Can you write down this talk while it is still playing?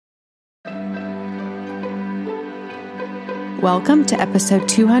Welcome to episode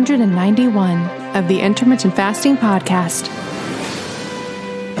 291 of the Intermittent Fasting Podcast.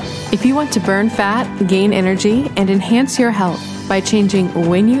 If you want to burn fat, gain energy, and enhance your health by changing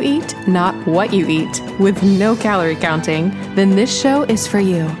when you eat, not what you eat, with no calorie counting, then this show is for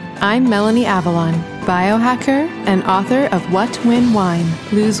you. I'm Melanie Avalon, biohacker and author of What, When, Wine.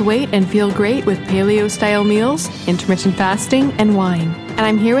 Lose weight and feel great with paleo-style meals, intermittent fasting, and wine. And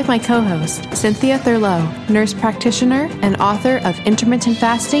I'm here with my co-host, Cynthia Thurlow, nurse practitioner and author of Intermittent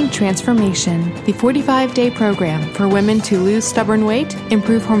Fasting Transformation, the 45-day program for women to lose stubborn weight,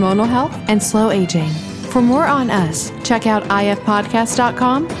 improve hormonal health, and slow aging. For more on us, check out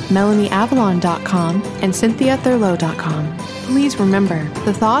ifpodcast.com, melanieavalon.com, and cynthiathurlow.com. Please remember,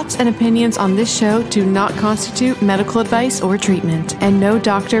 the thoughts and opinions on this show do not constitute medical advice or treatment, and no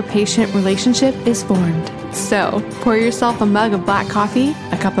doctor-patient relationship is formed. So, pour yourself a mug of black coffee,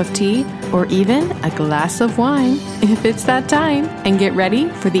 a cup of tea, or even a glass of wine, if it's that time, and get ready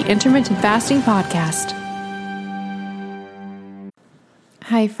for the Intermittent Fasting Podcast.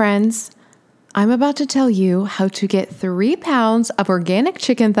 Hi, friends. I'm about to tell you how to get 3 pounds of organic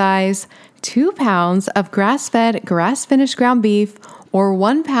chicken thighs, 2 pounds of grass-fed, grass-finished ground beef, or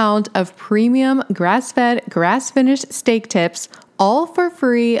 1 pound of premium grass-fed, grass-finished steak tips, all for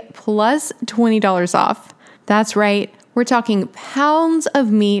free plus $20 off. That's right, we're talking pounds of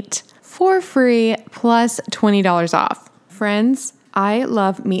meat for free plus $20 off. Friends, I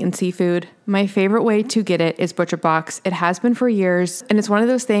love meat and seafood. My favorite way to get it is ButcherBox. It has been for years, and it's one of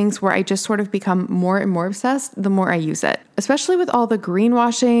those things where I just sort of become more and more obsessed the more I use it. Especially with all the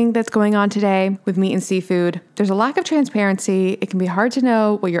greenwashing that's going on today with meat and seafood, there's a lack of transparency. It can be hard to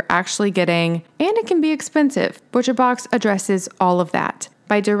know what you're actually getting, and it can be expensive. ButcherBox addresses all of that.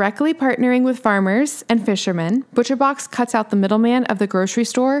 By directly partnering with farmers and fishermen, ButcherBox cuts out the middleman of the grocery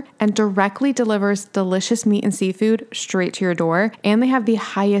store and directly delivers delicious meat and seafood straight to your door. And they have the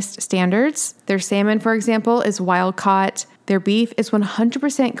highest standards. Their salmon, for example, is wild caught. Their beef is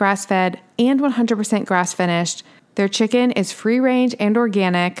 100% grass-fed and 100% grass-finished. Their chicken is free range and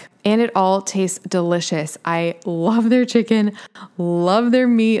organic, and it all tastes delicious. I love their chicken, love their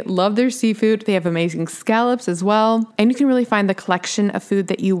meat, love their seafood. They have amazing scallops as well. And you can really find the collection of food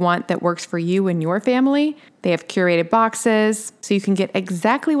that you want that works for you and your family. They have curated boxes, so you can get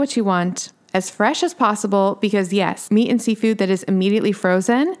exactly what you want, as fresh as possible, because yes, meat and seafood that is immediately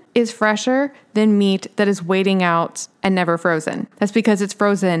frozen is fresher than meat that is waiting out and never frozen. That's because it's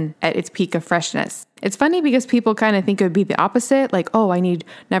frozen at its peak of freshness. It's funny because people kind of think it would be the opposite, like, oh, I need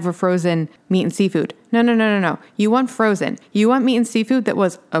never frozen meat and seafood. No. You want frozen. You want meat and seafood that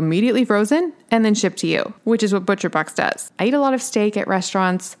was immediately frozen and then shipped to you, which is what ButcherBox does. I eat a lot of steak at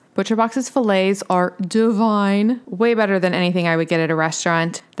restaurants. ButcherBox's fillets are divine, way better than anything I would get at a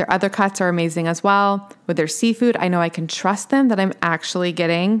restaurant. Their other cuts are amazing as well. With their seafood, I know I can trust them that I'm actually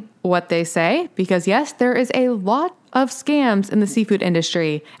getting what they say, because yes, there is a lot of scams in the seafood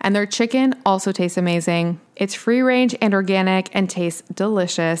industry, and their chicken also tastes amazing. It's free range and organic and tastes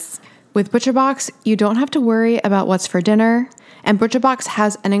delicious. With ButcherBox, you don't have to worry about what's for dinner, and ButcherBox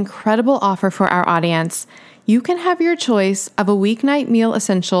has an incredible offer for our audience. You can have your choice of a weeknight meal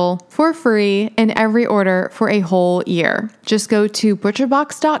essential for free in every order for a whole year. Just go to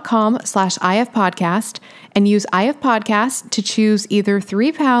butcherbox.com/ifpodcast and use ifpodcast to choose either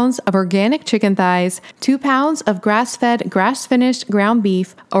 3 pounds of organic chicken thighs, 2 pounds of grass-fed, grass-finished ground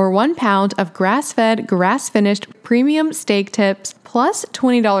beef, or 1 pound of grass-fed, grass-finished premium steak tips, plus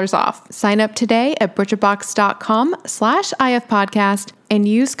 $20 off. Sign up today at butcherbox.com/ifpodcast and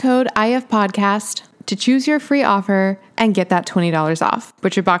use code ifpodcast to choose your free offer and get that $20 off.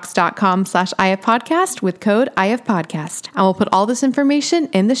 butcherbox.com/ifpodcast with code ifpodcast. And we'll put all this information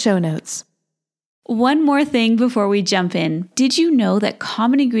in the show notes. One more thing before we jump in. Did you know that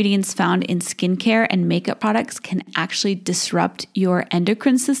common ingredients found in skincare and makeup products can actually disrupt your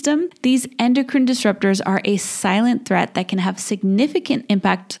endocrine system? These endocrine disruptors are a silent threat that can have significant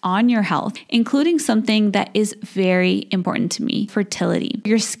impact on your health, including something that is very important to me, fertility.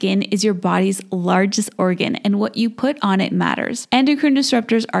 Your skin is your body's largest organ, and what you put on it matters. Endocrine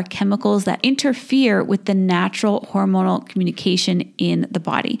disruptors are chemicals that interfere with the natural hormonal communication in the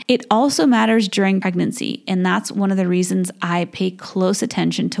body. It also matters during pregnancy, and that's one of the reasons I pay close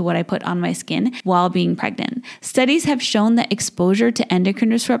attention to what I put on my skin while being pregnant. Studies have shown that exposure to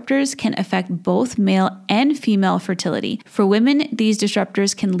endocrine disruptors can affect both male and female fertility. For women, these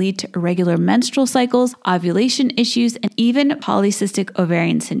disruptors can lead to irregular menstrual cycles, ovulation issues, and even polycystic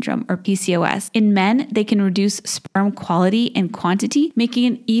ovarian syndrome, or PCOS. In men, they can reduce sperm quality and quantity, making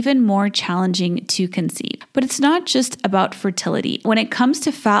it even more challenging to conceive. But it's not just about fertility. When it comes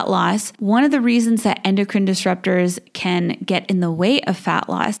to fat loss, one of the reasons reasons that endocrine disruptors can get in the way of fat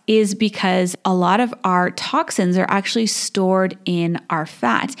loss is because a lot of our toxins are actually stored in our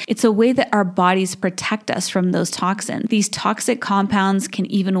fat. It's a way that our bodies protect us from those toxins. These toxic compounds can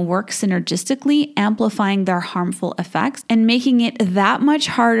even work synergistically, amplifying their harmful effects and making it that much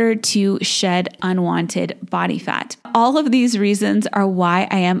harder to shed unwanted body fat. All of these reasons are why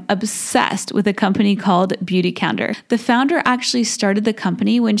I am obsessed with a company called Beautycounter. The founder actually started the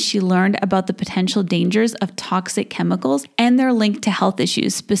company when she learned about the potential dangers of toxic chemicals and their link to health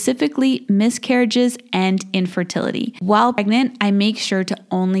issues, specifically miscarriages and infertility. While pregnant, I make sure to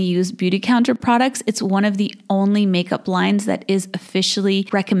only use Beautycounter products. It's one of the only makeup lines that is officially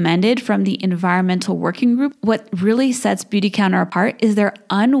recommended from the Environmental Working Group. What really sets Beautycounter apart is their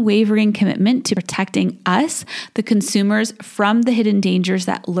unwavering commitment to protecting us, the consumers, from the hidden dangers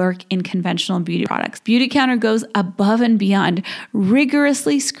that lurk in conventional beauty products. Beautycounter goes above and beyond,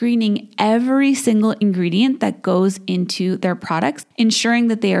 rigorously screening every single ingredient that goes into their products, ensuring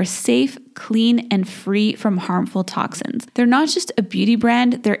that they are safe, clean, and free from harmful toxins. They're not just a beauty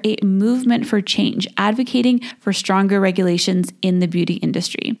brand, they're a movement for change, advocating for stronger regulations in the beauty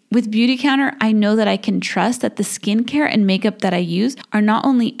industry. With Beautycounter, I know that I can trust that the skincare and makeup that I use are not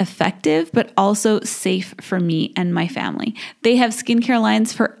only effective, but also safe for me and my family. They have skincare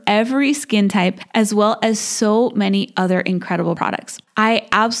lines for every skin type, as well as so many other incredible products. I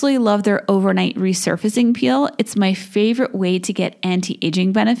absolutely love their overnight resurfacing peel. It's my favorite way to get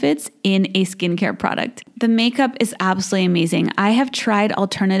anti-aging benefits in a skincare product. The makeup is absolutely amazing. I have tried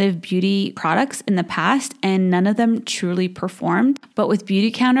alternative beauty products in the past and none of them truly performed. But with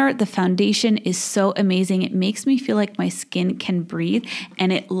Beautycounter, the foundation is so amazing. It makes me feel like my skin can breathe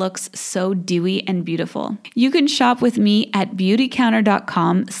and it looks so dewy and beautiful. You can shop with me at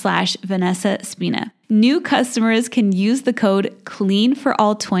beautycounter.com/Vanessa Spina. New customers can use the code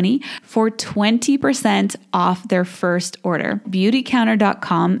CLEANFORALL20 for 20% off their first order.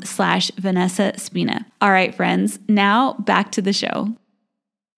 Beautycounter.com/Vanessa Spina. All right, friends, now back to the show.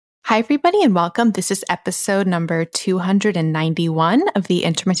 Hi, everybody, and welcome. This is episode number 291 of the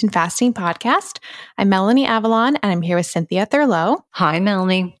Intermittent Fasting Podcast. I'm Melanie Avalon, and I'm here with Cynthia Thurlow. Hi,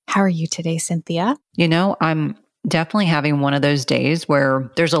 Melanie. How are you today, Cynthia? I'm definitely having one of those days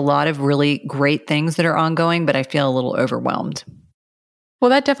where there's a lot of really great things that are ongoing, but I feel a little overwhelmed.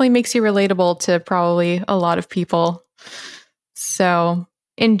 Well, that definitely makes you relatable to probably a lot of people. So,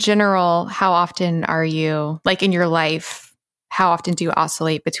 in general, how often are you, like in your life, how often do you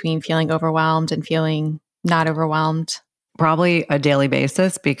oscillate between feeling overwhelmed and feeling not overwhelmed? Probably a daily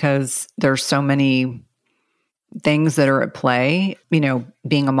basis because there's so many things that are at play,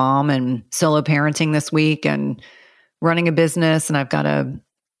 being a mom and solo parenting this week and running a business. And I've got a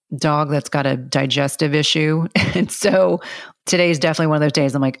dog that's got a digestive issue. And so today's definitely one of those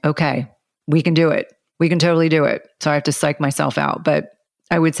days I'm like, okay, we can do it. We can totally do it. So I have to psych myself out. But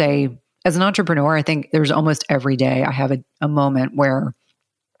I would say as an entrepreneur, I think there's almost every day I have a moment where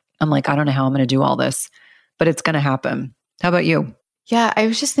I'm like, I don't know how I'm going to do all this, but it's going to happen. How about you? Yeah, I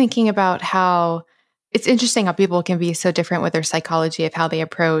was just thinking about how it's interesting how people can be so different with their psychology of how they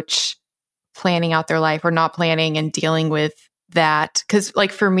approach planning out their life or not planning and dealing with that. Because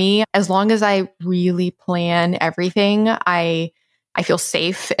like for me, as long as I really plan everything, I feel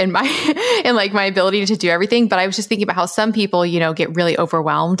safe in my in like my ability to do everything. But I was just thinking about how some people, get really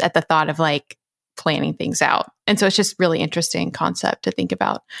overwhelmed at the thought of like planning things out. And so it's just really interesting concept to think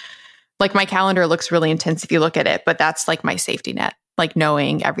about. Like my calendar looks really intense if you look at it, but that's like my safety net, like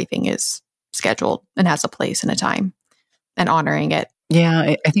knowing everything is scheduled and has a place and a time and honoring it.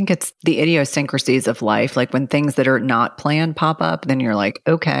 Yeah, I think it's the idiosyncrasies of life. Like when things that are not planned pop up, then you're like,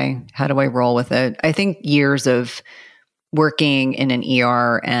 okay, how do I roll with it? I think years of working in an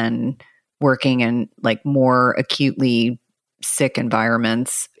ER and working in like more acutely sick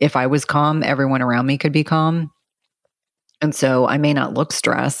environments, if I was calm, everyone around me could be calm. And so I may not look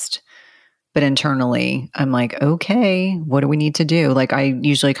stressed, but internally I'm like, okay, what do we need to do? Like I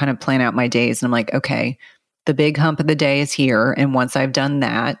usually kind of plan out my days and I'm like, okay, the big hump of the day is here. And once I've done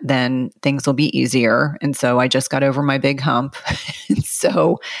that, then things will be easier. And so I just got over my big hump.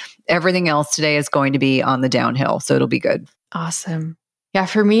 So everything else today is going to be on the downhill. So it'll be good. Awesome. Yeah,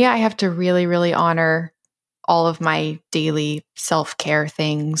 for me, I have to really, really honor all of my daily self-care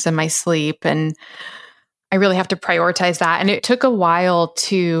things and my sleep. And I really have to prioritize that. And it took a while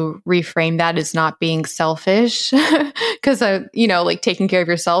to reframe that as not being selfish because, like taking care of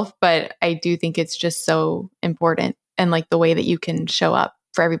yourself. But I do think it's just so important and like the way that you can show up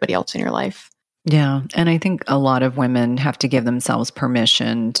for everybody else in your life. Yeah. And I think a lot of women have to give themselves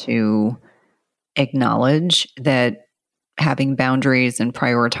permission to acknowledge that having boundaries and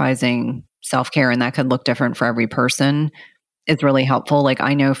prioritizing self-care, and that could look different for every person, is really helpful. Like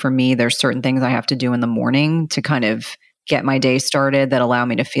I know for me, there's certain things I have to do in the morning to kind of get my day started that allow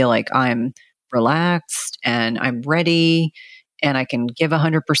me to feel like I'm relaxed and I'm ready and I can give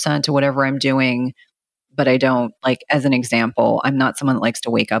 100% to whatever I'm doing. But I don't, like, as an example, I'm not someone that likes to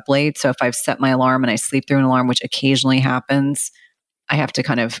wake up late. So if I've set my alarm and I sleep through an alarm, which occasionally happens, I have to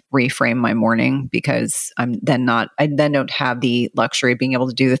kind of reframe my morning because I then don't have the luxury of being able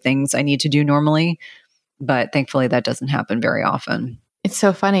to do the things I need to do normally. But thankfully that doesn't happen very often. It's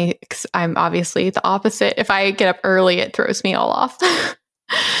so funny because I'm obviously the opposite. If I get up early, it throws me all off.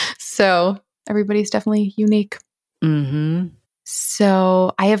 So everybody's definitely unique. Mm-hmm.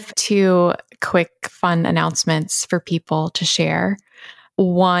 So I have two quick fun announcements for people to share.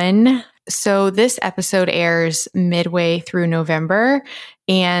 One, so this episode airs midway through November,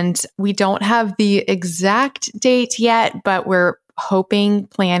 and we don't have the exact date yet, but we're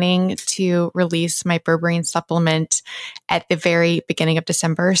planning to release my berberine supplement at the very beginning of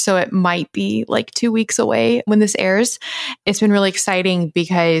December. So it might be like 2 weeks away when this airs. It's been really exciting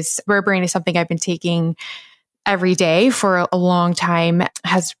because berberine is something I've been taking every day for a long time,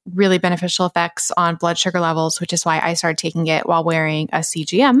 has really beneficial effects on blood sugar levels, which is why I started taking it while wearing a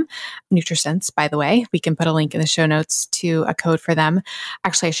CGM. Nutrisense, by the way. We can put a link in the show notes to a code for them.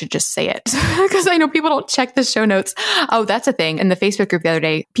 Actually, I should just say it because I know people don't check the show notes. Oh, that's a thing. In the Facebook group the other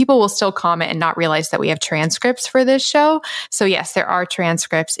day, people will still comment and not realize that we have transcripts for this show. So yes, there are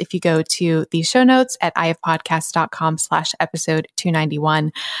transcripts if you go to the show notes at ifpodcast.com/episode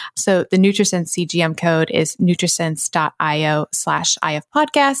 291. So the Nutrisense CGM code is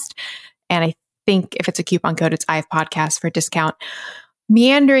nutrisense.io/ifpodcast. And I think if it's a coupon code, it's ifpodcast for discount.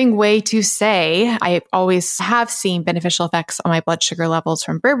 Meandering way to say, I always have seen beneficial effects on my blood sugar levels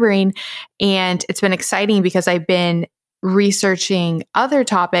from berberine. And it's been exciting because I've been researching other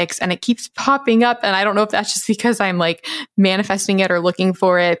topics and it keeps popping up. And I don't know if that's just because I'm like manifesting it or looking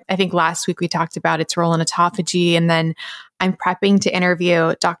for it. I think last week we talked about its role in autophagy. And then I'm prepping to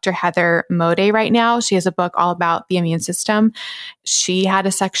interview Dr. Heather Mode right now. She has a book all about the immune system. She had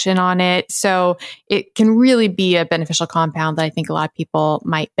a section on it. So it can really be a beneficial compound that I think a lot of people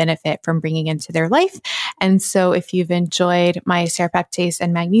might benefit from bringing into their life. And so if you've enjoyed my serapeptase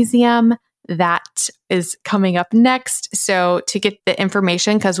and magnesium, that is coming up next. So to get the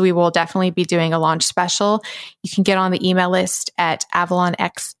information, because we will definitely be doing a launch special, you can get on the email list at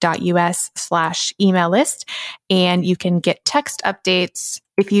avalonx.us/email list, and you can get text updates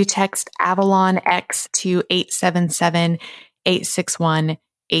if you text AvalonX to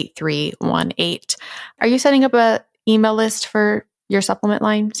 877-861-8318. Are you setting up a email list for your supplement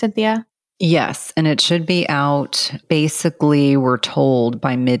line, Cynthia? Yes, and it should be out, basically, we're told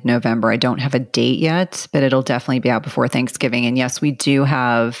by mid-November. I don't have a date yet, but it'll definitely be out before Thanksgiving. And yes, we do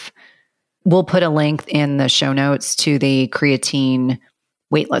we'll put a link in the show notes to the creatine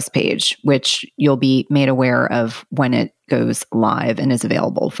waitlist page, which you'll be made aware of when it goes live and is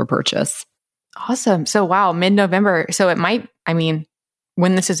available for purchase. Awesome. So wow, mid-November. So it might, when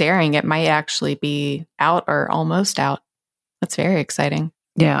this is airing, it might actually be out or almost out. That's very exciting.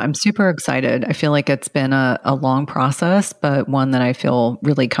 Yeah, I'm super excited. I feel like it's been a long process, but one that I feel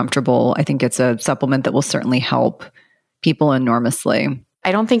really comfortable. I think it's a supplement that will certainly help people enormously.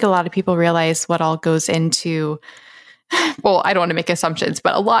 I don't think a lot of people realize what all goes into, well, I don't want to make assumptions,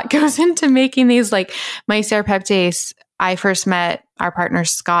 but a lot goes into making these. Like my serapeptase, I first met our partner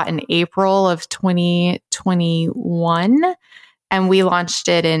Scott in April of 2021, and we launched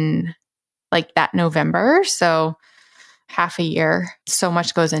it in like that November. So half a year. So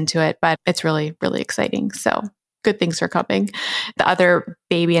much goes into it, but it's really, really exciting. So good things are coming. The other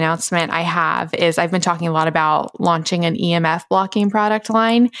baby announcement I have is I've been talking a lot about launching an EMF blocking product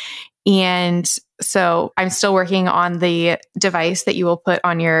line. And so I'm still working on the device that you will put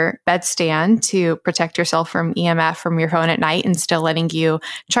on your bedstand to protect yourself from EMF from your phone at night, and still letting you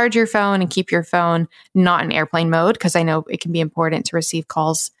charge your phone and keep your phone not in airplane mode, because I know it can be important to receive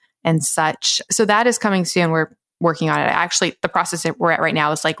calls and such. So that is coming soon. We're working on it. Actually, the process that we're at right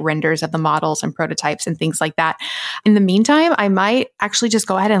now is like renders of the models and prototypes and things like that. In the meantime, I might actually just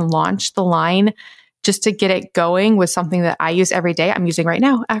go ahead and launch the line just to get it going with something that I use every day. I'm using right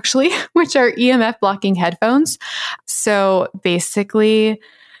now, actually, which are EMF blocking headphones. So basically,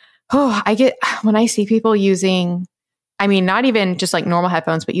 when I see people using, not even just like normal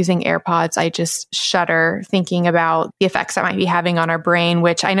headphones, but using AirPods, I just shudder thinking about the effects that might be having on our brain,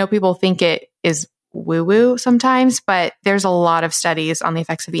 which I know people think it is woo-woo sometimes, but there's a lot of studies on the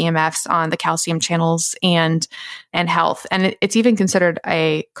effects of EMFs on the calcium channels and health. And it's even considered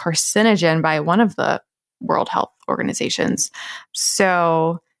a carcinogen by one of the World Health Organizations.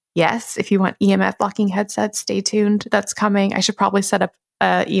 So yes, if you want EMF blocking headsets, stay tuned. That's coming. I should probably set up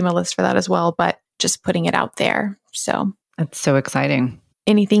an email list for that as well, but just putting it out there. So That's so exciting.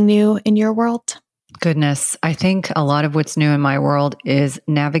 anything new in your world? Goodness. I think a lot of what's new in my world is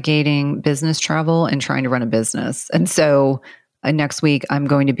navigating business travel and trying to run a business. And so next week, I'm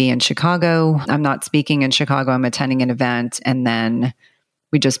going to be in Chicago. I'm not speaking in Chicago. I'm attending an event. And then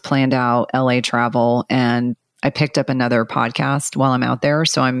we just planned out LA travel, and I picked up another podcast while I'm out there.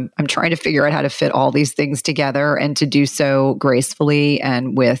 So I'm trying to figure out how to fit all these things together and to do so gracefully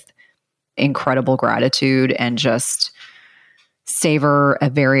and with incredible gratitude and just savor a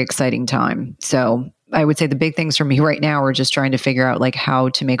very exciting time. So I would say the big things for me right now are just trying to figure out like how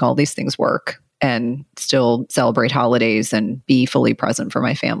to make all these things work and still celebrate holidays and be fully present for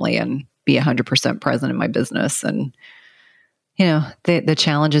my family and be 100% present in my business. And you know, the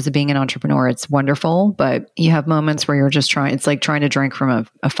challenges of being an entrepreneur, it's wonderful, but you have moments where you're just trying, it's like trying to drink from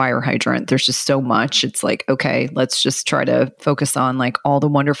a fire hydrant. There's just so much. It's like, okay, let's just try to focus on like all the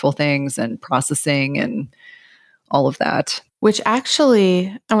wonderful things and processing and all of that. Which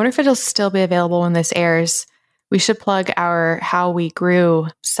actually, I wonder if it'll still be available when this airs. We should plug our How We Grew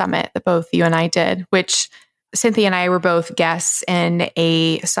summit that both you and I did, which Cynthia and I were both guests in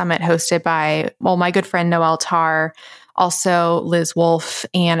a summit hosted by, well, my good friend Noelle Tarr, also Liz Wolfe,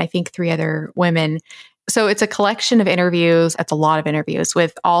 and I think 3 other women. So it's a collection of interviews. It's a lot of interviews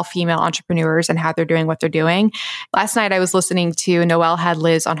with all female entrepreneurs and how they're doing what they're doing. Last night I was listening to Noelle had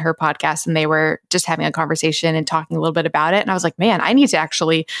Liz on her podcast, and they were just having a conversation and talking a little bit about it. And I was like, man, I need to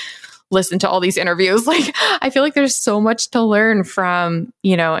actually listen to all these interviews. Like, I feel like there's so much to learn from,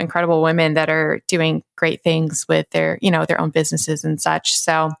 you know, incredible women that are doing great things with their, you know, their own businesses and such.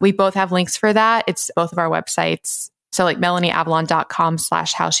 So we both have links for that. It's both of our websites. So like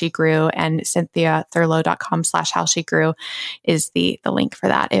melanieavalon.com/howshegrew and cynthiathurlow.com/howshegrew is the link for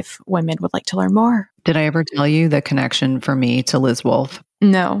that if women would like to learn more. Did I ever tell you the connection for me to Liz Wolfe?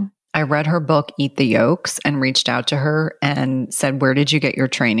 No. I read her book, Eat the Yolks, and reached out to her and said, where did you get your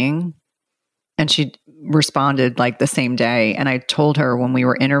training? And she responded like the same day. And I told her when we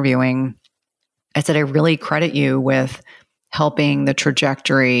were interviewing, I said, I really credit you with helping the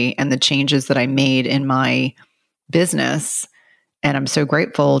trajectory and the changes that I made in my business. And I'm so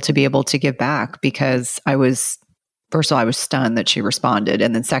grateful to be able to give back because first of all, I was stunned that she responded.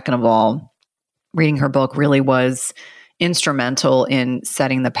 And then second of all, reading her book really was instrumental in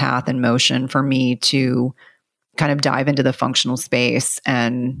setting the path in motion for me to kind of dive into the functional space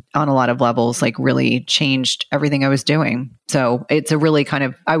and on a lot of levels, like really changed everything I was doing. So it's a really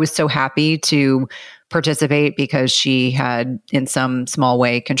I was so happy to participate because she had in some small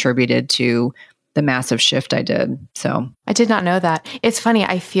way contributed to the massive shift I did. So I did not know that. It's funny.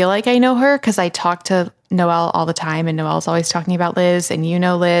 I feel like I know her because I talk to Noelle all the time, and Noelle's always talking about Liz, and you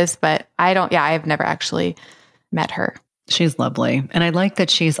know Liz, but I've never actually met her. She's lovely. And I like that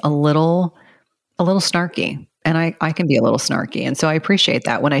she's a little snarky. And I can be a little snarky. And so I appreciate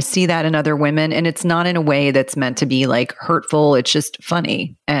that when I see that in other women, and it's not in a way that's meant to be like hurtful. It's just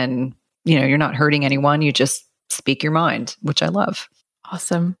funny. And, you know, you're not hurting anyone. You just speak your mind, which I love.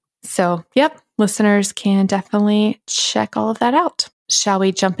 Awesome. So, yep, listeners can definitely check all of that out. Shall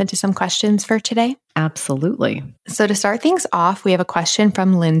we jump into some questions for today? Absolutely. So to start things off, we have a question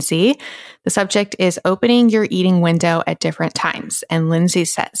from Lindsay. The subject is opening your eating window at different times. And Lindsay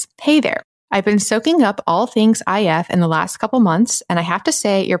says, hey there. I've been soaking up all things IF in the last couple months, and I have to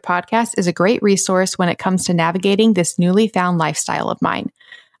say your podcast is a great resource when it comes to navigating this newly found lifestyle of mine.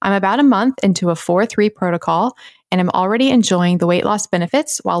 I'm about a month into a 4-3 protocol, and I'm already enjoying the weight loss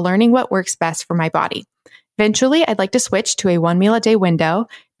benefits while learning what works best for my body. Eventually, I'd like to switch to a 1 meal a day window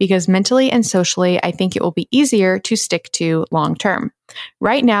because mentally and socially, I think it will be easier to stick to long term.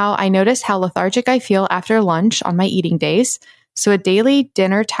 Right now, I notice how lethargic I feel after lunch on my eating days. So a daily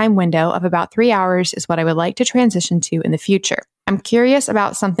dinner time window of about 3 hours is what I would like to transition to in the future. I'm curious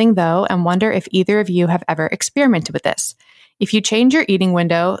about something though, and wonder if either of you have ever experimented with this. If you change your eating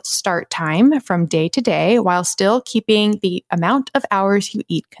window start time from day to day while still keeping the amount of hours you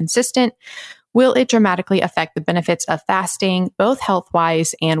eat consistent, will it dramatically affect the benefits of fasting, both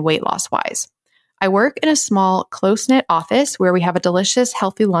health-wise and weight loss-wise? I work in a small, close-knit office where we have a delicious,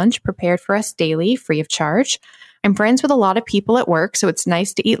 healthy lunch prepared for us daily, free of charge. I'm friends with a lot of people at work, so it's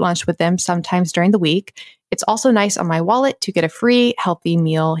nice to eat lunch with them sometimes during the week. It's also nice on my wallet to get a free, healthy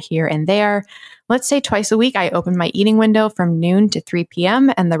meal here and there. Let's say twice a week, I open my eating window from noon to 3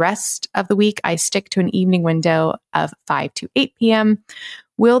 p.m., and the rest of the week, I stick to an evening window of 5 to 8 p.m.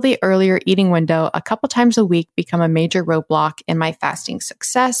 Will the earlier eating window a couple times a week become a major roadblock in my fasting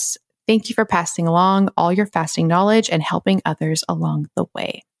success? Thank you for passing along all your fasting knowledge and helping others along the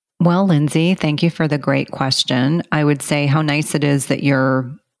way. Well, Lindsay, thank you for the great question. I would say how nice it is that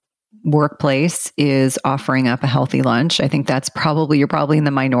your workplace is offering up a healthy lunch. I think you're probably in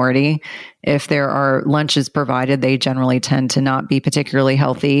the minority. If there are lunches provided, they generally tend to not be particularly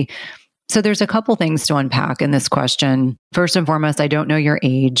healthy. So there's a couple things to unpack in this question. First and foremost, I don't know your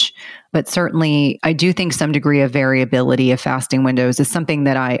age, but certainly I do think some degree of variability of fasting windows is something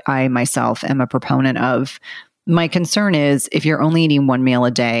that I myself am a proponent of. My concern is if you're only eating one meal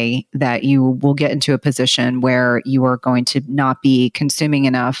a day, that you will get into a position where you are going to not be consuming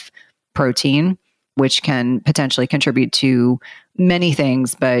enough protein, which can potentially contribute to many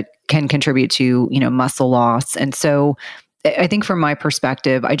things, but can contribute to, muscle loss. And so I think from my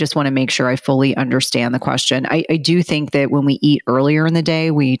perspective, I just want to make sure I fully understand the question. I do think that when we eat earlier in the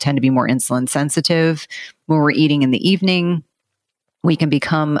day, we tend to be more insulin sensitive. When we're eating in the evening, we can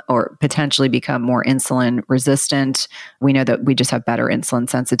become or potentially become more insulin resistant. We know that we just have better insulin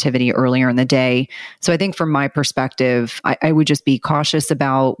sensitivity earlier in the day. So I think from my perspective, I would just be cautious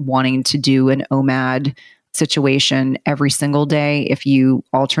about wanting to do an OMAD situation every single day. If you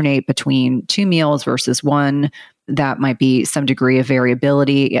alternate between 2 meals versus 1, that might be some degree of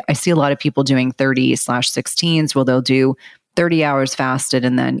variability. I see a lot of people doing 30/16s where they'll do 30 hours fasted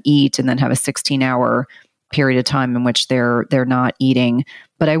and then eat and then have a 16-hour period of time in which they're not eating.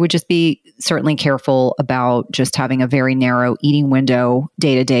 But I would just be certainly careful about just having a very narrow eating window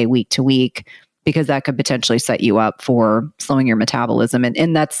day to day, week to week, because that could potentially set you up for slowing your metabolism.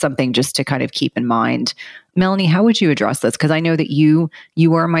 And that's something just to kind of keep in mind. Melanie, how would you address this? Because I know that you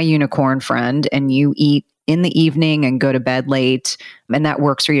are my unicorn friend and you eat in the evening and go to bed late, and that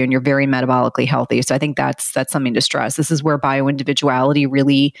works for you and you're very metabolically healthy. So I think that's something to stress. This is where bioindividuality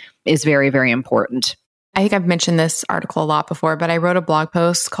really is very, very important. I think I've mentioned this article a lot before, but I wrote a blog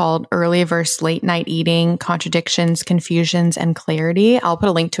post called Early versus Late Night Eating, Contradictions, Confusions, and Clarity. I'll put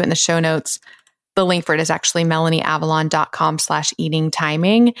a link to it in the show notes. The link for it is actually melanieavalon.com/eating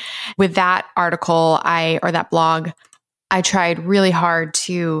timing. With that article, that blog, I tried really hard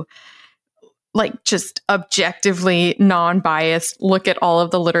to just objectively non-biased look at all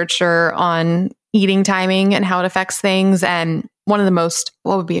of the literature on eating timing and how it affects things. And one of the most,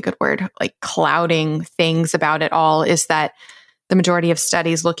 what would be a good word, clouding things about it all is that the majority of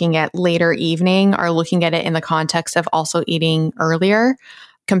studies looking at later evening are looking at it in the context of also eating earlier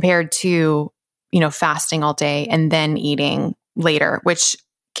compared to, fasting all day and then eating later, which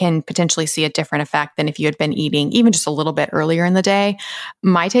can potentially see a different effect than if you had been eating even just a little bit earlier in the day.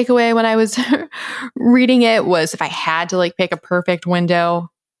 My takeaway when I was reading it was if I had to pick a perfect window,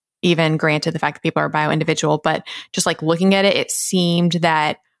 even granted the fact that people are bio-individual, but just looking at it, it seemed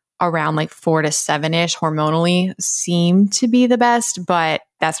that around 4 to 7-ish hormonally seemed to be the best, but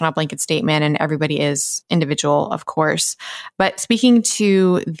that's not a blanket statement and everybody is individual, of course. But speaking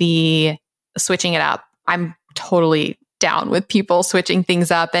to the switching it up, I'm totally down with people switching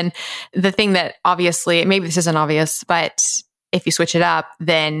things up. And the thing that obviously, maybe this isn't obvious, but if you switch it up,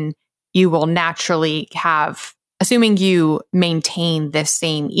 then you will naturally have, assuming you maintain this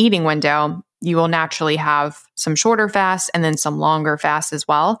same eating window, you will naturally have some shorter fasts and then some longer fasts as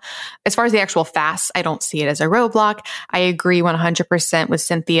well. As far as the actual fasts, I don't see it as a roadblock. I agree 100% with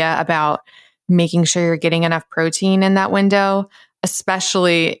Cynthia about making sure you're getting enough protein in that window,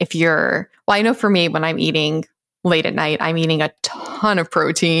 especially if I know for me, when I'm eating late at night, I'm eating a ton of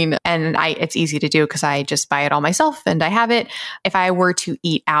protein and it's easy to do because I just buy it all myself and I have it. If I were to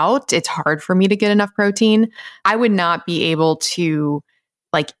eat out, it's hard for me to get enough protein. I would not be able to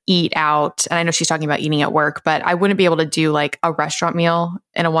eat out. And I know she's talking about eating at work, but I wouldn't be able to do a restaurant meal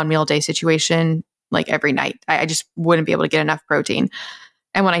in a 1 meal a day situation every night. I just wouldn't be able to get enough protein.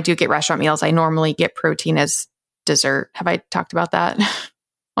 And when I do get restaurant meals, I normally get protein as dessert. Have I talked about that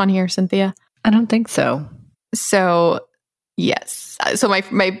on here, Cynthia? I don't think so. So yes. So my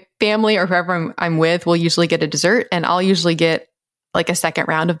family or whoever I'm with will usually get a dessert and I'll usually get a second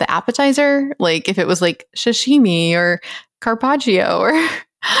round of the appetizer. If it was sashimi or carpaccio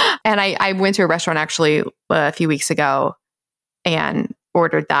and I went to a restaurant actually a few weeks ago and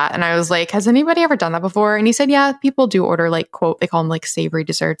ordered that. And I was like, has anybody ever done that before? And he said, yeah, people do order quote, they call them savory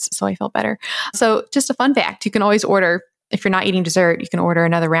desserts. So I felt better. So just a fun fact, you can always order, if you're not eating dessert, you can order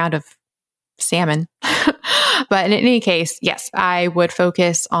another round of salmon. But in any case, yes, I would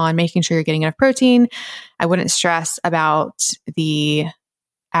focus on making sure you're getting enough protein. I wouldn't stress about the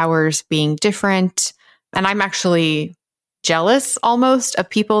hours being different. And I'm actually jealous almost of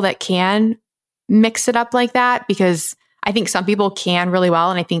people that can mix it up like that, because I think some people can really well.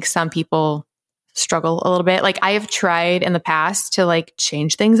 And I think some people struggle a little bit. I have tried in the past to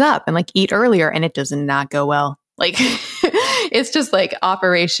change things up and eat earlier and it does not go well. It's just like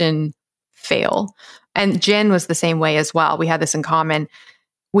operation fail. And Jen was the same way as well. We had this in common.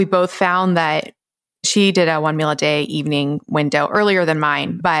 We both found that she did a 1 meal a day evening window earlier than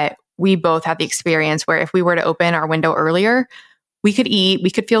mine, but we both had the experience where if we were to open our window earlier, we could eat,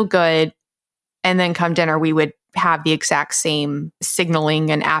 we could feel good. And then come dinner, we would have the exact same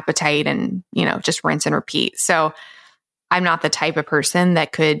signaling and appetite and, just rinse and repeat. So I'm not the type of person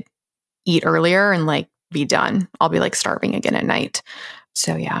that could eat earlier and like be done. I'll be like starving again at night.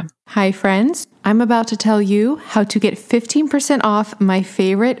 So yeah. Hi friends. I'm about to tell you how to get 15% off my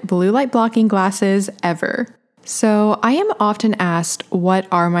favorite blue light blocking glasses ever. So I am often asked what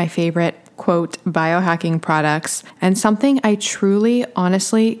are my favorite quote biohacking products, and something I truly,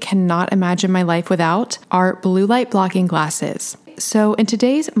 honestly cannot imagine my life without are blue light blocking glasses. So in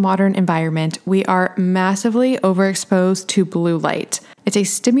today's modern environment, we are massively overexposed to blue light. It's a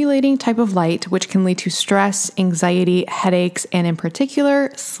stimulating type of light which can lead to stress, anxiety, headaches, and in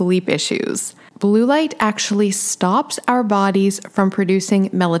particular, sleep issues. Blue light actually stops our bodies from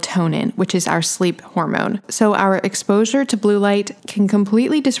producing melatonin, which is our sleep hormone. So our exposure to blue light can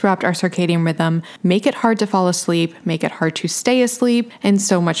completely disrupt our circadian rhythm, make it hard to fall asleep, make it hard to stay asleep, and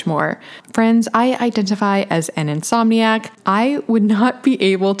so much more. Friends, I identify as an insomniac. I would not be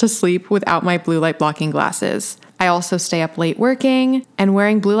able to sleep without my blue light blocking glasses. I also stay up late working, and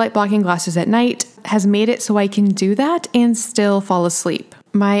wearing blue light blocking glasses at night has made it so I can do that and still fall asleep.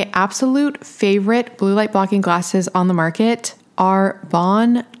 My absolute favorite blue light blocking glasses on the market are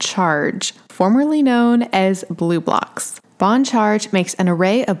Bon Charge, formerly known as Blue Blocks. Bon Charge makes an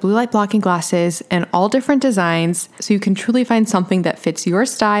array of blue light blocking glasses in all different designs so you can truly find something that fits your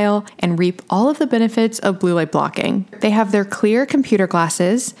style and reap all of the benefits of blue light blocking. They have their clear computer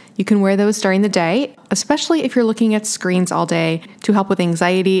glasses. You can wear those during the day, especially if you're looking at screens all day to help with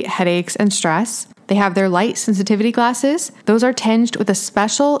anxiety, headaches, and stress. They have their light sensitivity glasses. Those are tinged with a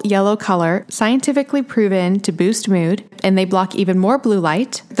special yellow color, scientifically proven to boost mood, and they block even more blue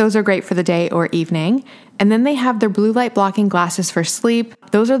light. Those are great for the day or evening. And then they have their blue light blocking glasses for sleep.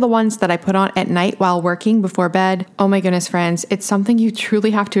 Those are the ones that I put on at night while working before bed. Oh my goodness, friends, it's something you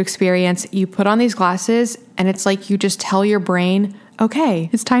truly have to experience. You put on these glasses and it's like you just tell your brain, okay,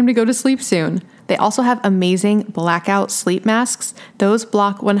 it's time to go to sleep soon. They also have amazing blackout sleep masks. Those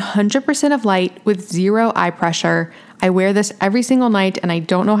block 100% of light with zero eye pressure. I wear this every single night and I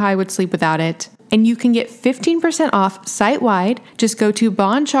don't know how I would sleep without it. And you can get 15% off site-wide. Just go to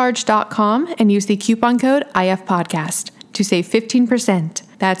boncharge.com and use the coupon code IFPodcast to save 15%.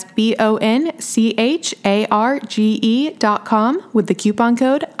 That's BONCHARGE.com with the coupon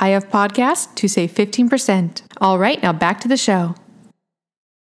code IFPodcast to save 15%. All right, now back to the show.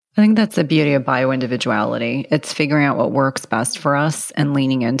 I think that's the beauty of bioindividuality. It's figuring out what works best for us and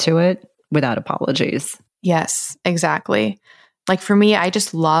leaning into it without apologies. Yes, exactly. Like for me, I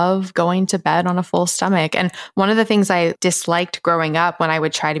just love going to bed on a full stomach. And one of the things I disliked growing up when I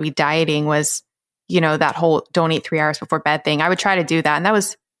would try to be dieting was, that whole don't eat 3 hours before bed thing. I would try to do that. And that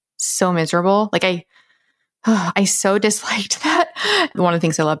was so miserable. Like I so disliked that. One of the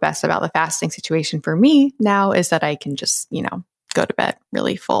things I love best about the fasting situation for me now is that I can just, go to bed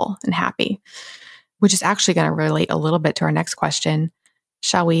really full and happy, which is actually going to relate a little bit to our next question.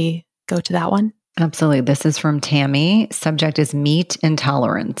 Shall we go to that one? Absolutely. This is from Tammy. Subject is meat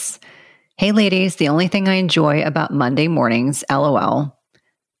intolerance. Hey ladies, the only thing I enjoy about Monday mornings, LOL.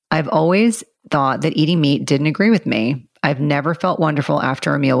 I've always thought that eating meat didn't agree with me. I've never felt wonderful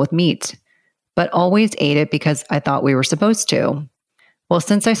after a meal with meat, but always ate it because I thought we were supposed to. Well,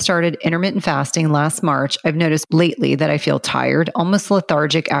 since I started intermittent fasting last March, I've noticed lately that I feel tired, almost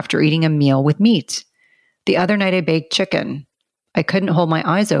lethargic after eating a meal with meat. The other night I baked chicken. I couldn't hold my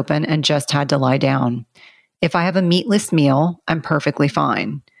eyes open and just had to lie down. If I have a meatless meal, I'm perfectly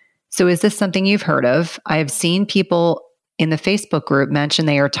fine. So is this something you've heard of? I have seen people in the Facebook group mention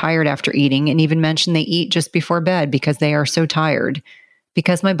they are tired after eating and even mention they eat just before bed because they are so tired,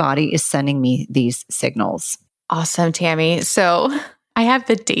 because my body is sending me these signals. Awesome, Tammy. So I have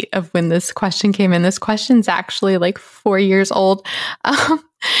the date of when this question came in. This question's actually like 4 years old.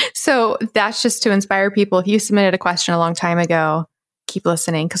 So that's just to inspire people. If you submitted a question a long time ago, keep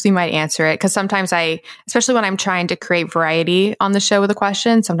listening because we might answer it. Because sometimes especially when I'm trying to create variety on the show with a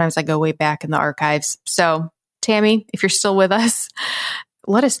question, sometimes I go way back in the archives. So Tammy, if you're still with us,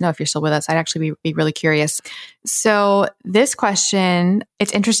 let us know if you're still with us. I'd actually be really curious. So this question,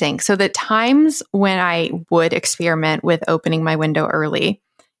 it's interesting. So the times when I would experiment with opening my window early,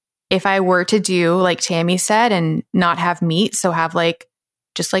 if I were to do like Tammy said and not have meat, so have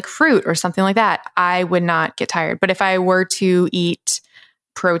just like fruit or something like that, I would not get tired. But if I were to eat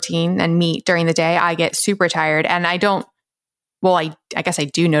protein and meat during the day, I get super tired. And I don't well, I guess I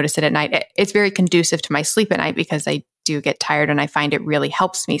do notice it at night. It's very conducive to my sleep at night because I do get tired and I find it really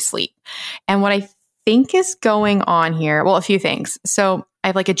helps me sleep. And what I think is going on here, well, a few things. So I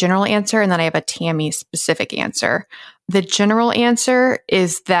have like a general answer and then I have a Tammy specific answer. The general answer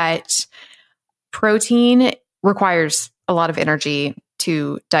is that protein requires a lot of energy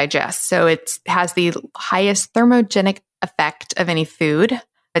to digest. So it has the highest thermogenic effect of any food.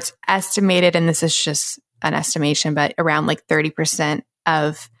 It's estimated, and this is just an estimation, but around like 30%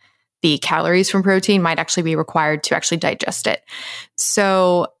 of the calories from protein might actually be required to actually digest it.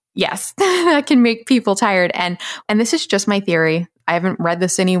 So yes, that can make people tired. And this is just my theory. I haven't read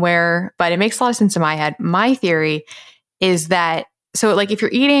this anywhere, but it makes a lot of sense in my head. My theory is that, so like if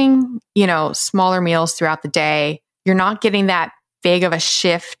you're eating, smaller meals throughout the day, you're not getting that big of a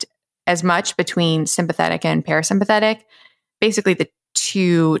shift as much between sympathetic and parasympathetic, basically the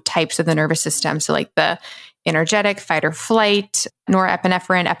two types of the nervous system. So like the energetic, fight or flight,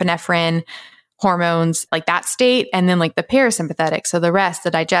 norepinephrine, epinephrine, hormones, like that state, and then like the parasympathetic. So the rest,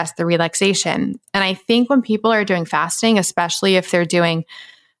 the digest, the relaxation. And I think when people are doing fasting, especially if they're doing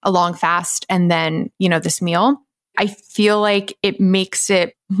a long fast and then, this meal, I feel like it makes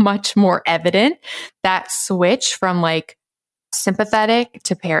it much more evident that switch from like sympathetic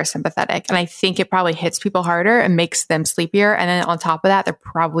to parasympathetic. And I think it probably hits people harder and makes them sleepier. And then on top of that, they're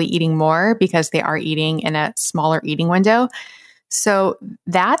probably eating more because they are eating in a smaller eating window. So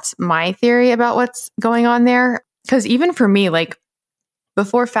that's my theory about what's going on there. Because even for me, like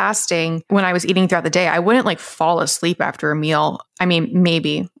before fasting, when I was eating throughout the day, I wouldn't like fall asleep after a meal. I mean,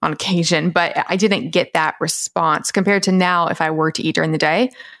 maybe on occasion, but I didn't get that response compared to now. If I were to eat during the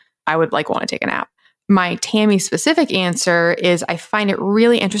day, I would like want to take a nap. My Tammy specific answer is I find it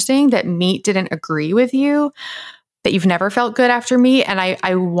really interesting that meat didn't agree with you, that you've never felt good after meat. And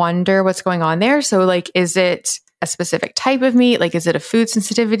I wonder what's going on there. So like, is it a specific type of meat? Like, is it a food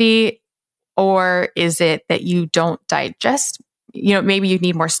sensitivity? Or is it that you don't digest? Maybe you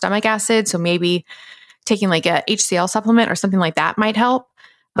need more stomach acid. So maybe taking like a HCl supplement or something like that might help.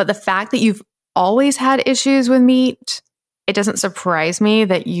 But the fact that you've always had issues with meat, it doesn't surprise me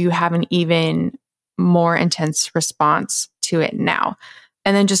that you have an even more intense response to it now.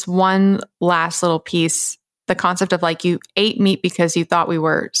 And then just one last little piece, the concept of like you ate meat because you thought we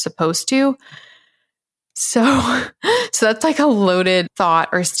were supposed to. So that's like a loaded thought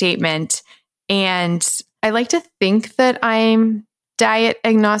or statement. And I like to think that I'm diet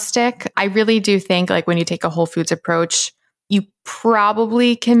agnostic. I really do think like when you take a whole foods approach, you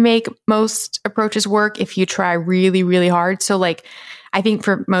probably can make most approaches work if you try really, really hard. So like, I think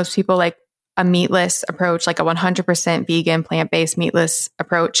for most people, like a meatless approach, like a 100% vegan, plant-based meatless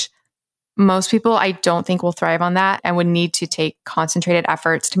approach, most people I don't think will thrive on that and would need to take concentrated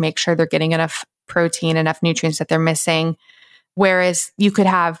efforts to make sure they're getting enough protein, enough nutrients that they're missing. Whereas you could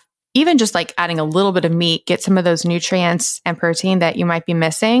have even just like adding a little bit of meat, get some of those nutrients and protein that you might be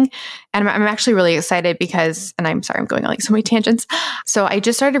missing. And I'm actually really excited because, and I'm sorry, I'm going on like so many tangents. So I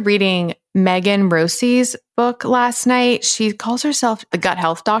just started reading Megan Rossi's book last night. She calls herself the gut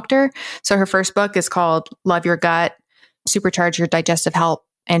health doctor. So her first book is called Love Your Gut, Supercharge Your Digestive Health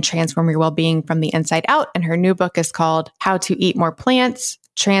and Transform Your Well-Being from the Inside Out. And her new book is called How to Eat More Plants,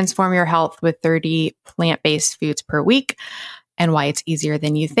 Transform Your Health with 30 Plant-Based Foods Per Week, and why it's easier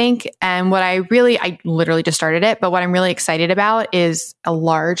than you think. And what I literally just started it, but what I'm really excited about is a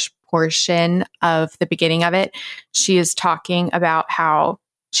large portion of the beginning of it. She is talking about how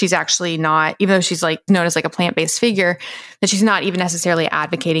she's actually not, even though she's like known as like a plant-based figure, that she's not even necessarily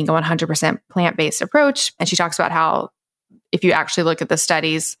advocating a 100% plant-based approach. And she talks about how if you actually look at the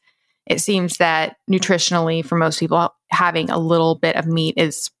studies, it seems that nutritionally for most people, having a little bit of meat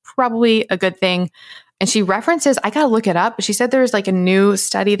is probably a good thing. And she references, I got to look it up, but she said there's like a new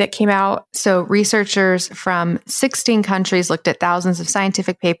study that came out. So researchers from 16 countries looked at thousands of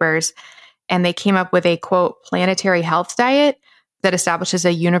scientific papers, and they came up with a quote, planetary health diet that establishes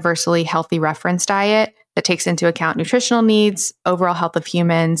a universally healthy reference diet that takes into account nutritional needs, overall health of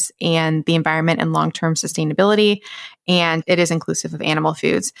humans, and the environment and long-term sustainability. And it is inclusive of animal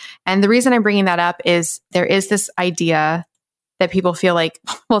foods. And the reason I'm bringing that up is there is this idea that people feel like,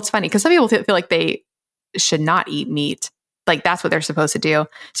 well, it's funny because some people feel like they should not eat meat. Like that's what they're supposed to do.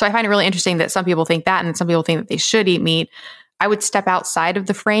 So I find it really interesting that some people think that, and then some people think that they should eat meat. I would step outside of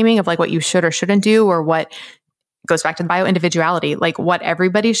the framing of like what you should or shouldn't do, or what goes back to the bio-individuality, like what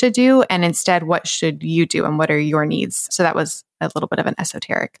everybody should do, and instead what should you do and what are your needs? So that was a little bit of an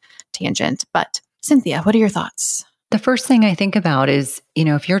esoteric tangent. But Cynthia, what are your thoughts? The first thing I think about is,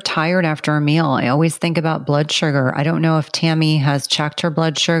 if you're tired after a meal, I always think about blood sugar. I don't know if Tammy has checked her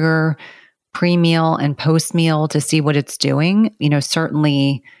blood sugar pre-meal and post-meal to see what it's doing.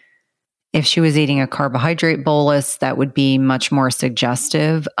 Certainly if she was eating a carbohydrate bolus, that would be much more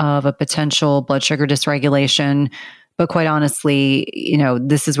suggestive of a potential blood sugar dysregulation. But quite honestly,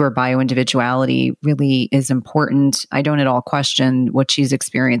 this is where bioindividuality really is important. I don't at all question what she's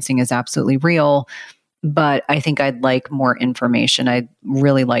experiencing is absolutely real, but I think I'd like more information. I'd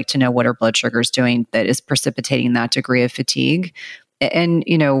really like to know what her blood sugar is doing that is precipitating that degree of fatigue. And,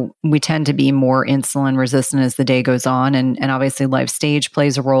 we tend to be more insulin resistant as the day goes on. And obviously life stage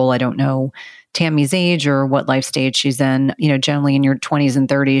plays a role. I don't know Tammy's age or what life stage she's in. Generally in your 20s and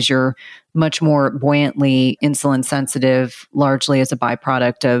 30s, you're much more buoyantly insulin sensitive, largely as a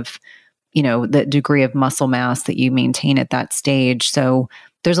byproduct of, the degree of muscle mass that you maintain at that stage. So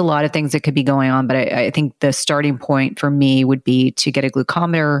there's a lot of things that could be going on, but I think the starting point for me would be to get a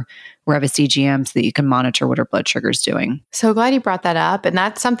glucometer or have a CGM so that you can monitor what her blood sugar is doing. So glad you brought that up. And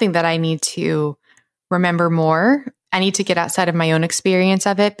that's something that I need to remember more. I need to get outside of my own experience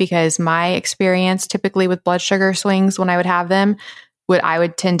of it, because my experience typically with blood sugar swings when I would have them, I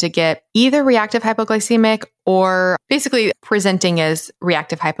would tend to get either reactive hypoglycemic or basically presenting as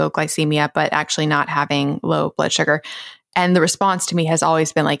reactive hypoglycemia, but actually not having low blood sugar. And the response to me has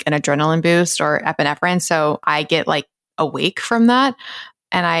always been like an adrenaline boost or epinephrine. So I get like awake from that.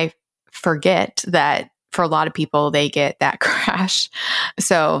 And I forget that for a lot of people, they get that crash.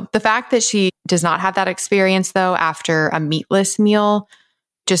 So the fact that she does not have that experience though, after a meatless meal,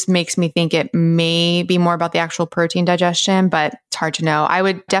 just makes me think it may be more about the actual protein digestion, but it's hard to know. I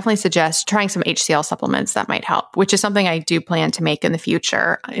would definitely suggest trying some HCl supplements that might help, which is something I do plan to make in the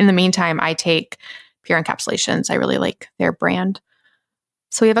future. In the meantime, I take Pure Encapsulations. I really like their brand.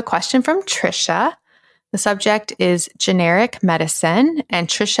 So we have a question from Trisha. The subject is generic medicine. And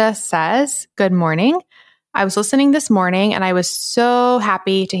Trisha says, good morning. I was listening this morning and I was so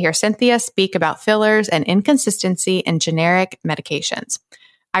happy to hear Cynthia speak about fillers and inconsistency in generic medications.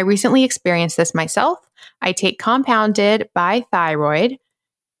 I recently experienced this myself. I take compounded bithyroid.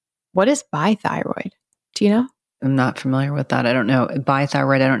 What is bithyroid? Do you know? I'm not familiar with that. I don't know.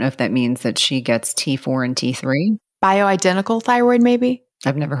 Bithyroid, I don't know if that means that she gets T4 and T3. Bioidentical thyroid, maybe?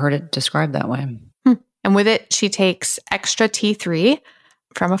 I've never heard it described that way. And with it, she takes extra T3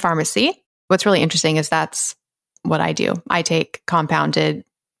 from a pharmacy. What's really interesting is that's what I do. I take compounded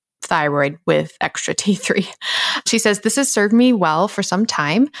thyroid with extra T3. She says, this has served me well for some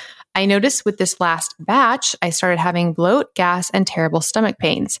time. I noticed with this last batch, I started having bloat, gas, and terrible stomach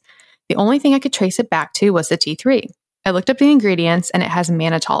pains. The only thing I could trace it back to was the T3. I looked up the ingredients and it has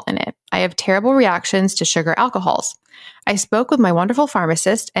mannitol in it. I have terrible reactions to sugar alcohols. I spoke with my wonderful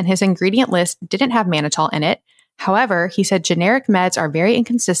pharmacist and his ingredient list didn't have mannitol in it. However, he said generic meds are very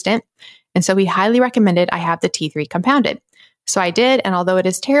inconsistent, and so he highly recommended I have the T3 compounded. So I did, and although it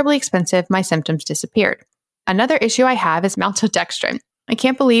is terribly expensive, my symptoms disappeared. Another issue I have is maltodextrin. I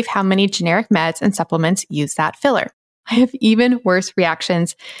can't believe how many generic meds and supplements use that filler. I have even worse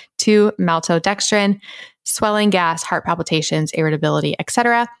reactions to maltodextrin, swelling, gas, heart palpitations, irritability,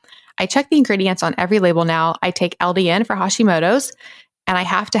 etc. I check the ingredients on every label now. I take LDN for Hashimoto's, and I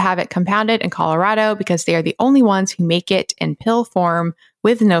have to have it compounded in Colorado because they are the only ones who make it in pill form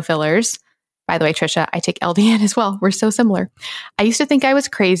with no fillers. By the way, Trisha, I take LDN as well. We're so similar. I used to think I was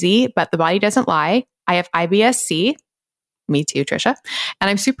crazy, but the body doesn't lie. I have IBS-C. Me too, Trisha. And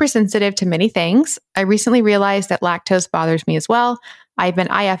I'm super sensitive to many things. I recently realized that lactose bothers me as well. I've been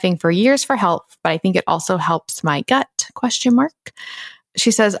IFing for years for health, but I think it also helps my gut, ?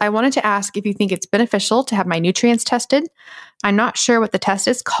 She says, I wanted to ask if you think it's beneficial to have my nutrients tested. I'm not sure what the test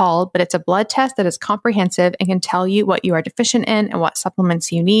is called, but it's a blood test that is comprehensive and can tell you what you are deficient in and what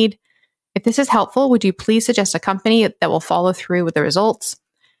supplements you need. If this is helpful, would you please suggest a company that will follow through with the results?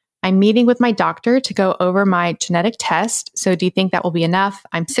 I'm meeting with my doctor to go over my genetic test. So do you think that will be enough?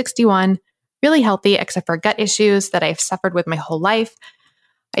 I'm 61, really healthy, except for gut issues that I've suffered with my whole life.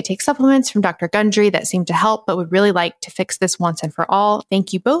 I take supplements from Dr. Gundry that seem to help, but would really like to fix this once and for all.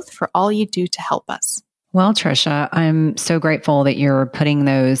 Thank you both for all you do to help us. Well, Trisha, I'm so grateful that you're putting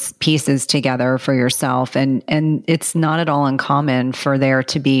those pieces together for yourself. And it's not at all uncommon for there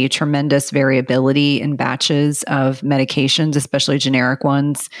to be tremendous variability in batches of medications, especially generic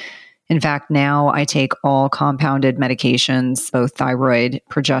ones. In fact, now I take all compounded medications, both thyroid,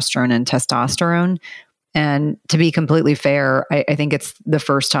 progesterone, and testosterone. And to be completely fair, I think it's the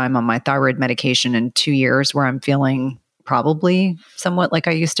first time on my thyroid medication in 2 years where I'm feeling probably somewhat like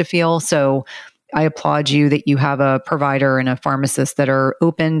I used to feel. So I applaud you that you have a provider and a pharmacist that are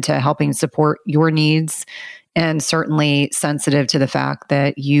open to helping support your needs and certainly sensitive to the fact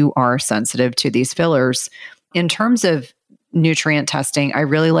that you are sensitive to these fillers. In terms of nutrient testing. I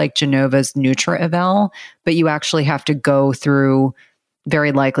really like Genova's NutraEval, but you actually have to go through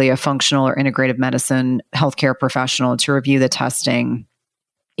very likely a functional or integrative medicine healthcare professional to review the testing.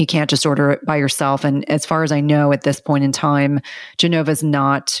 You can't just order it by yourself. And as far as I know, at this point in time, Genova's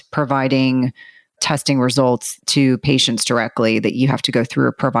not providing testing results to patients directly, that you have to go through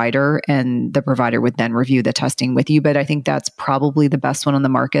a provider and the provider would then review the testing with you. But I think that's probably the best one on the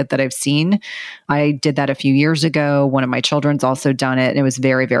market that I've seen. I did that a few years ago. One of my children's also done it. And it was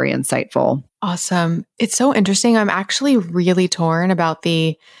very, very insightful. Awesome. It's so interesting. I'm actually really torn about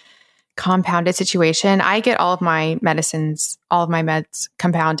the compounded situation. I get all of my medicines, all of my meds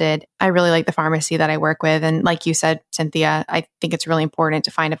compounded. I really like the pharmacy that I work with. And like you said, Cynthia, I think it's really important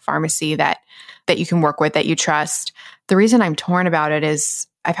to find a pharmacy that you can work with, that you trust. The reason I'm torn about it is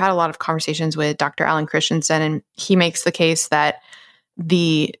I've had a lot of conversations with Dr. Alan Christensen, and he makes the case that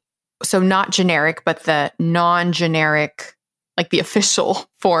so not generic, but the non-generic, like the official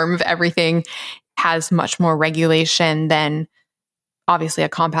form of everything, has much more regulation than obviously a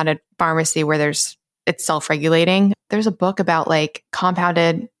compounded pharmacy where it's self-regulating. There's a book about like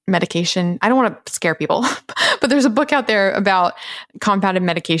compounded medication. I don't want to scare people, but there's a book out there about compounded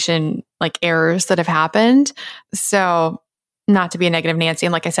medication, like errors that have happened. So not to be a negative Nancy.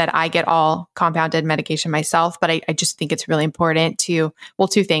 And like I said, I get all compounded medication myself, but I just think it's really important two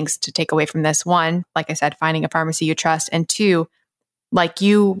things to take away from this. One, like I said, finding a pharmacy you trust. And two, like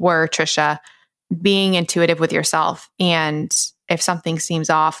you were, Trisha, being intuitive with yourself. And if something seems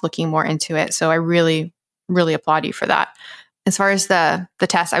off, looking more into it. So I really, really applaud you for that. As far as the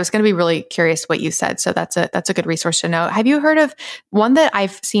test, I was going to be really curious what you said. So that's a good resource to know. Have you heard of one that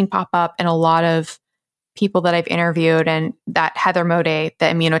I've seen pop up in a lot of people that I've interviewed, and that Heather Moday, the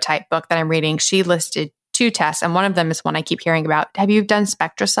Immunotype book that I'm reading, she listed 2 tests, and one of them is one I keep hearing about. Have you done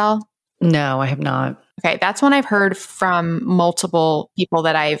SpectraCell? No, I have not. Okay, that's one I've heard from multiple people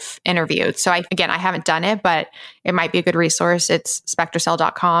that I've interviewed. So I haven't done it, but it might be a good resource. It's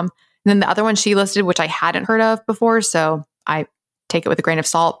spectracell.com. And then the other one she listed, which I hadn't heard of before, so I take it with a grain of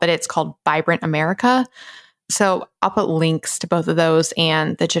salt, but it's called Vibrant America. So I'll put links to both of those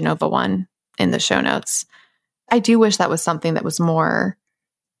and the Genova one in the show notes. I do wish that was something that was more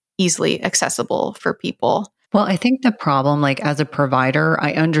easily accessible for people. Well, I think the problem, like as a provider,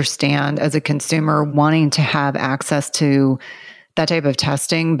 I understand as a consumer wanting to have access to that type of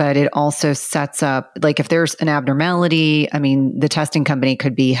testing, but it also sets up, like if there's an abnormality, I mean, the testing company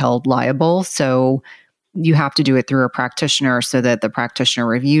could be held liable. So you have to do it through a practitioner so that the practitioner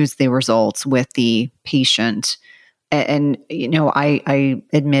reviews the results with the patient. And I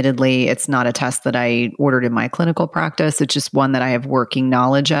admittedly, it's not a test that I ordered in my clinical practice. It's just one that I have working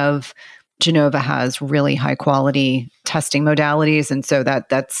knowledge of. Genova has really high quality testing modalities. And so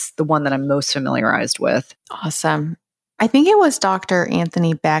that's the one that I'm most familiarized with. Awesome. I think it was Dr.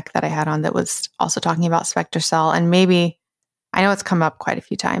 Anthony Beck that I had on that was also talking about SpectraCell. And maybe, I know it's come up quite a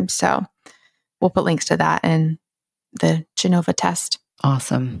few times. So we'll put links to that and the Genova test.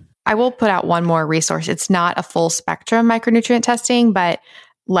 Awesome. I will put out one more resource. It's not a full spectrum micronutrient testing, but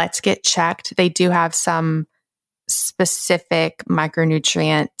Let's Get Checked. They do have some specific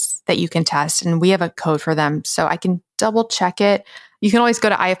micronutrients that you can test, and we have a code for them. So I can double check it. You can always go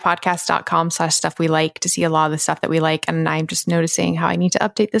to ifpodcast.com/stuff we like to see a lot of the stuff that we like. And I'm just noticing how I need to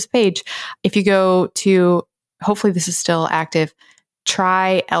update this page. If you go to, hopefully this is still active,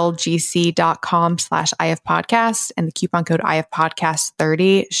 trylgc.com/ifpodcast, and the coupon code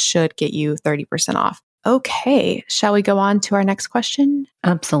ifpodcast30 should get you 30% off. Okay, shall we go on to our next question?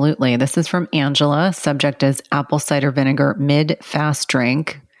 Absolutely. This is from Angela. Subject is apple cider vinegar mid-fast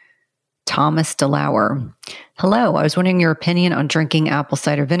drink. Thomas DeLauer. Hello, I was wondering your opinion on drinking apple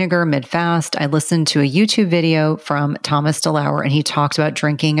cider vinegar mid-fast. I listened to a YouTube video from Thomas DeLauer, and he talked about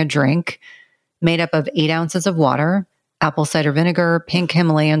drinking a drink made up of 8 ounces of water, apple cider vinegar, pink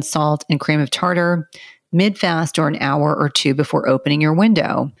Himalayan salt, and cream of tartar, mid-fast or an hour or 2 before opening your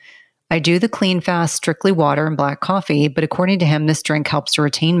window. I do the clean fast, strictly water and black coffee, but according to him, this drink helps to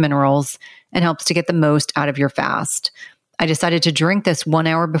retain minerals and helps to get the most out of your fast. I decided to drink this 1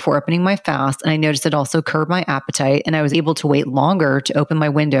 hour before opening my fast, and I noticed it also curbed my appetite, and I was able to wait longer to open my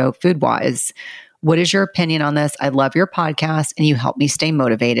window food-wise. What is your opinion on this? I love your podcast, and you help me stay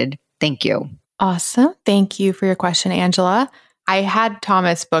motivated. Thank you. Awesome. Thank you for your question, Angela. I had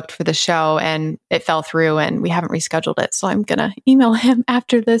Thomas booked for the show and it fell through and we haven't rescheduled it. So I'm going to email him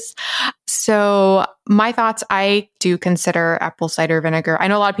after this. So my thoughts, I do consider apple cider vinegar. I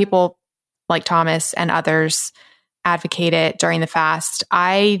know a lot of people like Thomas and others advocate it during the fast.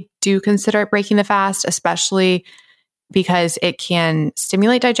 I do consider it breaking the fast, especially because it can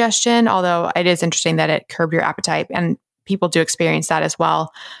stimulate digestion, although it is interesting that it curbed your appetite. And people do experience that as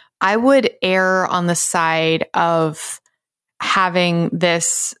well. I would err on the side of having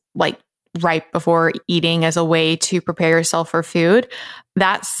this like right before eating as a way to prepare yourself for food.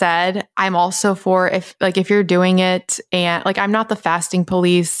 That said, I'm also for if you're doing it and like, I'm not the fasting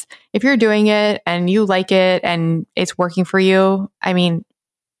police. If you're doing it and you like it and it's working for you, I mean,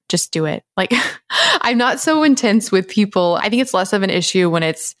 just do it. Like, I'm not so intense with people. I think it's less of an issue when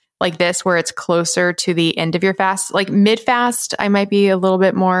it's like this, where it's closer to the end of your fast. Like mid-fast, I might be a little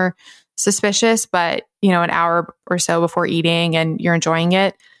bit more suspicious, but an hour or so before eating and you're enjoying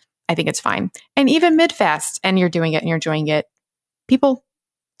it, I think it's fine. And even mid-fast and you're doing it and you're enjoying it, people,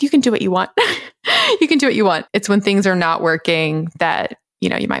 you can do what you want. You can do what you want. It's when things are not working that,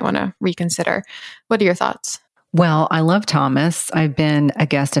 you might want to reconsider. What are your thoughts? Well, I love Thomas. I've been a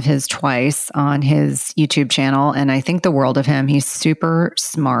guest of his twice on his YouTube channel, and I think the world of him. He's super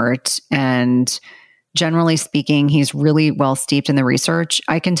smart, and generally speaking, he's really well steeped in the research.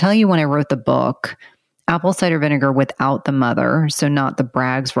 I can tell you when I wrote the book, apple cider vinegar without the mother, so not the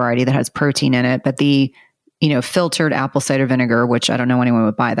Bragg's variety that has protein in it, but the filtered apple cider vinegar, which I don't know anyone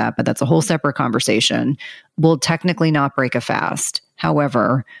would buy that, but that's a whole separate conversation, will technically not break a fast.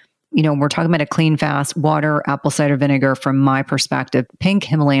 However, we're talking about a clean fast, water, apple cider vinegar. From my perspective, pink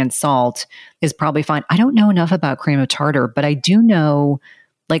Himalayan salt is probably fine. I don't know enough about cream of tartar, but I do know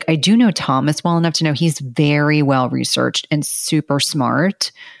Thomas well enough to know he's very well researched and super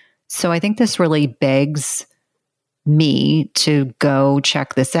smart. So I think this really begs me to go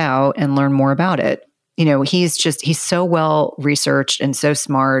check this out and learn more about it. He's so well researched and so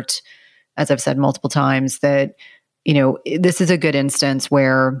smart, as I've said multiple times, that, this is a good instance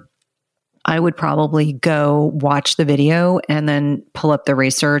where I would probably go watch the video and then pull up the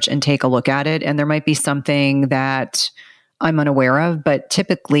research and take a look at it. And there might be something that I'm unaware of, but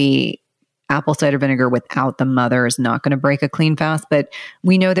typically apple cider vinegar without the mother is not going to break a clean fast. But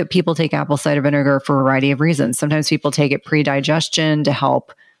we know that people take apple cider vinegar for a variety of reasons. Sometimes people take it pre-digestion to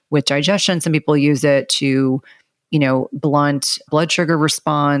help with digestion. Some people use it to blunt blood sugar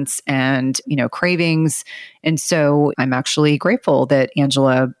response and, cravings. And so I'm actually grateful that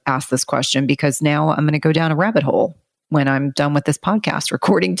Angela asked this question, because now I'm going to go down a rabbit hole when I'm done with this podcast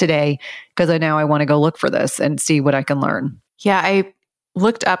recording today, because I want to go look for this and see what I can learn. Yeah, I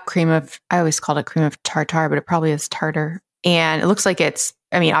looked up I always called it cream of tartar, but it probably is tartar. And it looks like it's,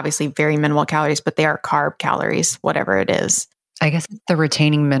 obviously very minimal calories, but they are carb calories, whatever it is. I guess it's the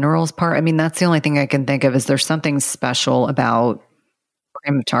retaining minerals part. That's the only thing I can think of. Is there something special about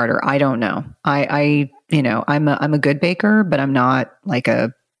cream of tartar? I don't know. I'm a good baker, but I'm not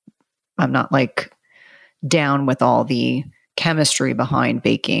down with all the chemistry behind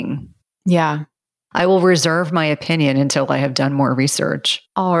baking. Yeah. I will reserve my opinion until I have done more research.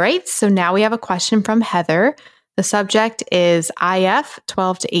 All right. So now we have a question from Heather. The subject is IF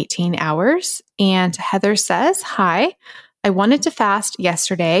 12 to 18 hours. And Heather says, "Hi. I wanted to fast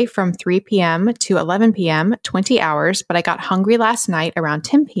yesterday from 3 p.m. to 11 p.m., 20 hours, but I got hungry last night around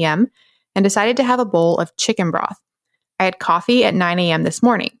 10 p.m. and decided to have a bowl of chicken broth. I had coffee at 9 a.m. this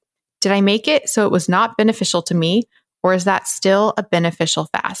morning. Did I make it so it was not beneficial to me, or is that still a beneficial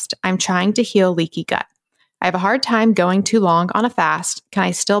fast? I'm trying to heal leaky gut. I have a hard time going too long on a fast. Can I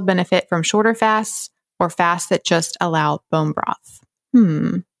still benefit from shorter fasts or fasts that just allow bone broth?"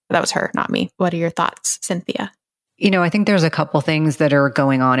 That was her, not me. What are your thoughts, Cynthia? I think there's a couple things that are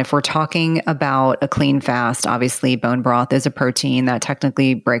going on. If we're talking about a clean fast, obviously bone broth is a protein that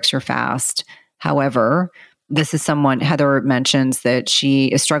technically breaks your fast. However, this is Heather mentions that she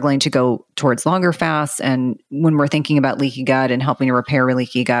is struggling to go towards longer fasts. And when we're thinking about leaky gut and helping to repair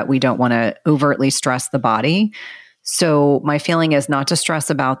leaky gut, we don't want to overtly stress the body. So my feeling is not to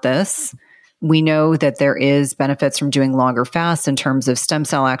stress about this. We know that there is benefits from doing longer fasts in terms of stem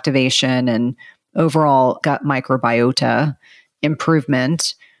cell activation and overall gut microbiota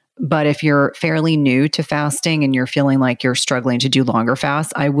improvement. But if you're fairly new to fasting and you're feeling like you're struggling to do longer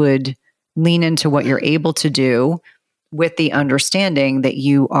fasts, I would lean into what you're able to do with the understanding that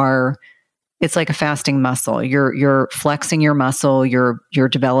it's like a fasting muscle. You're flexing your muscle, you're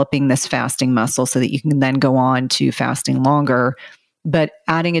developing this fasting muscle so that you can then go on to fasting longer. But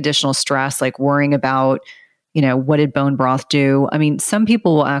adding additional stress, like worrying about what did bone broth do? Some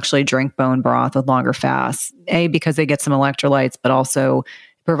people will actually drink bone broth with longer fasts, because they get some electrolytes, but also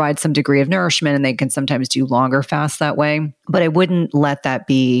provide some degree of nourishment, and they can sometimes do longer fasts that way. But I wouldn't let that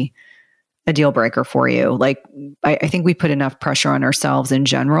be a deal breaker for you. I think we put enough pressure on ourselves in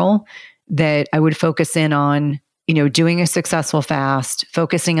general that I would focus in on, doing a successful fast,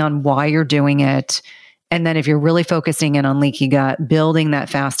 focusing on why you're doing it, And then if you're really focusing in on leaky gut, building that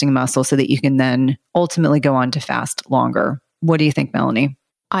fasting muscle so that you can then ultimately go on to fast longer. What do you think, Melanie?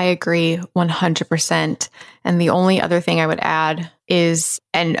 I agree 100%. And the only other thing I would add is,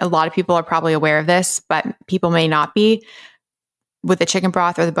 and a lot of people are probably aware of this, but people may not be, with the chicken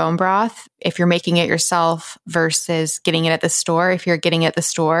broth or the bone broth, if you're making it yourself versus getting it at the store, if you're getting it at the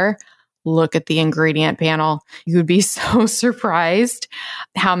store, look at the ingredient panel. You would be so surprised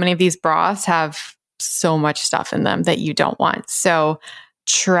how many of these broths have so much stuff in them that you don't want. So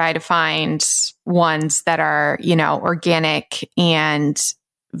try to find ones that are, organic and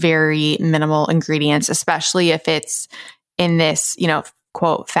very minimal ingredients, especially if it's in this,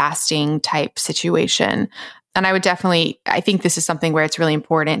 quote, fasting type situation. And I think this is something where it's really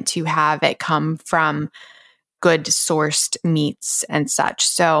important to have it come from good sourced meats and such.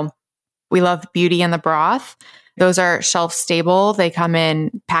 So we love Beauty and the Broth. Those are shelf stable. They come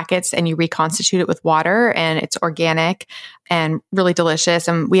in packets and you reconstitute it with water, and it's organic and really delicious.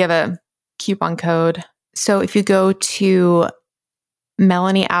 And we have a coupon code. So if you go to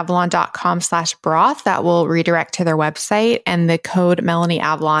melanieavalon.com/broth, that will redirect to their website, and the code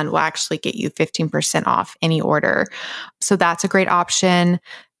MelanieAvalon will actually get you 15% off any order. So that's a great option.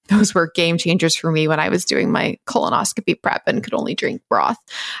 Those were game changers for me when I was doing my colonoscopy prep and could only drink broth.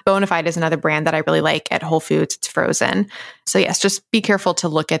 Bonafide is another brand that I really like at Whole Foods. It's frozen. So yes, just be careful to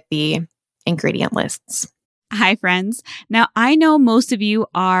look at the ingredient lists. Hi, friends. Now, I know most of you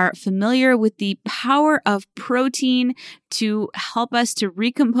are familiar with the power of protein to help us to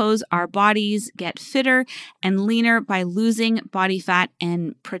recompose our bodies, get fitter and leaner by losing body fat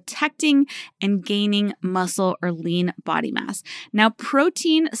and protecting and gaining muscle or lean body mass. Now,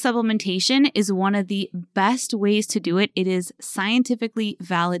 protein supplementation is one of the best ways to do it. It is scientifically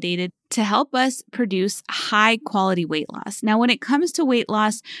validated to help us produce high quality weight loss. Now, when it comes to weight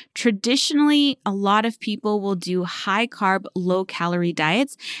loss, traditionally, a lot of people will do high carb, low calorie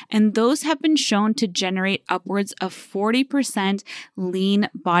diets, and those have been shown to generate upwards of 40% lean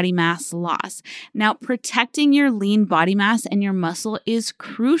body mass loss. Now, protecting your lean body mass and your muscle is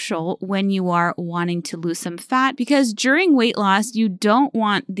crucial when you are wanting to lose some fat, because during weight loss, you don't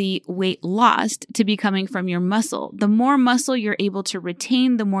want the weight lost to be coming from your muscle. The more muscle you're able to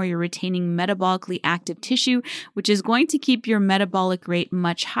retain, the more you're retaining metabolically active tissue, which is going to keep your metabolic rate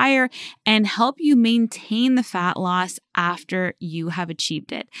much higher and help you maintain the fat loss after you have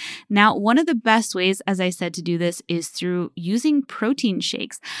achieved it. Now, one of the best ways, as I said, to do this is through using protein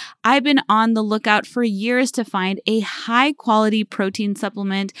shakes. I've been on the lookout for years to find a high quality protein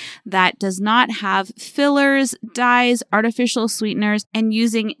supplement that does not have fillers, dyes, artificial sweeteners, and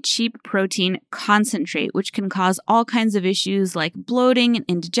using cheap protein concentrate, which can cause all kinds of issues like bloating and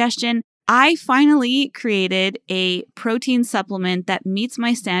indigestion. I finally created a protein supplement that meets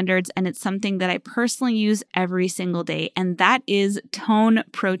my standards, and it's something that I personally use every single day, and that is Tone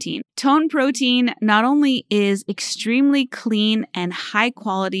Protein. Tone Protein not only is extremely clean and high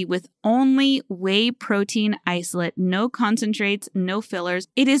quality with only whey protein isolate, no concentrates, no fillers,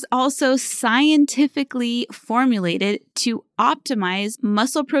 it is also scientifically formulated to optimize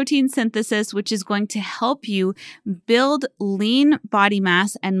muscle protein synthesis, which is going to help you build lean body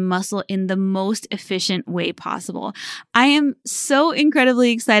mass and muscle in the most efficient way possible. I am so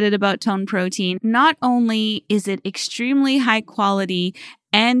incredibly excited about Tone Protein. Not only is it extremely high quality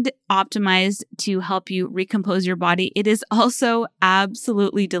and optimized to help you recompose your body, it is also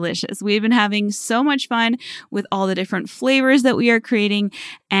absolutely delicious. We've been having so much fun with all the different flavors that we are creating,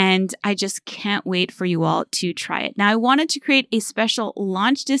 and I just can't wait for you all to try it. Now, I wanted to create a special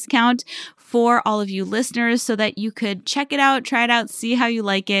launch discount for all of you listeners so that you could check it out, try it out, see how you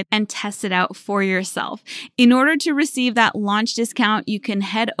like it, and test it out for yourself. In order to receive that launch discount, you can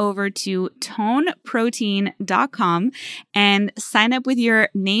head over to toneprotein.com and sign up with your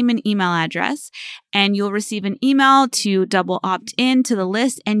name and email address, and you'll receive an email to double opt in to the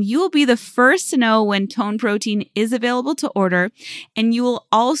list, and you will be the first to know when Tone Protein is available to order, and you will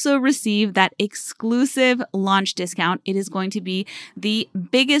also receive that exclusive launch discount. It is going to be the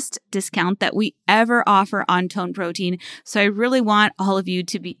biggest discount that we ever offer on Tone Protein, so I really want all of you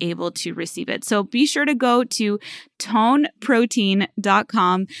to be able to receive it. So be sure to go to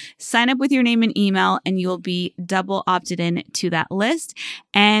toneprotein.com, sign up with your name and email, and you'll be double opted in to that list.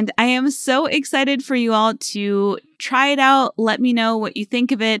 And I am so excited for you all to try it out. Let me know what you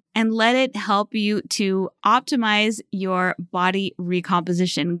think of it, and let it help you to optimize your body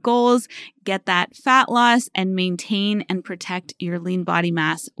recomposition goals, get that fat loss, and maintain and protect your lean body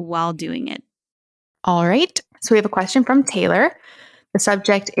mass while doing it. All right. So we have a question from Taylor. The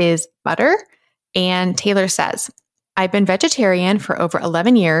subject is butter. And Taylor says, I've been vegetarian for over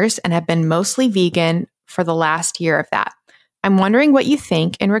 11 years and have been mostly vegan for the last year of that. I'm wondering what you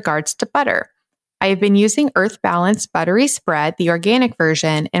think in regards to butter. I have been using Earth Balance Buttery Spread, the organic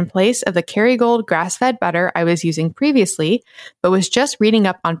version, in place of the Kerrygold grass-fed butter I was using previously, but was just reading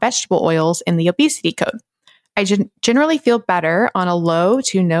up on vegetable oils in the obesity code. I generally feel better on a low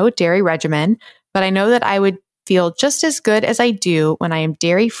to no dairy regimen, but I know that I would feel just as good as I do when I am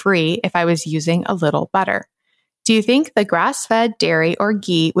dairy-free if I was using a little butter. Do you think the grass-fed dairy or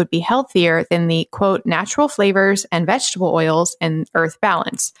ghee would be healthier than the, quote, natural flavors and vegetable oils in Earth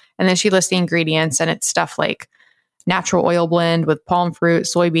Balance? And then she lists the ingredients, and it's stuff like natural oil blend with palm fruit,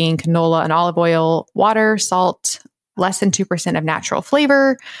 soybean, canola, and olive oil, water, salt, less than 2% of natural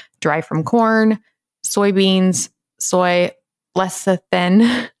flavor, dry from corn, soybeans, soy,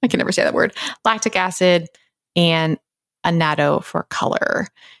 lecithin, I can never say that word, lactic acid, and annatto for color.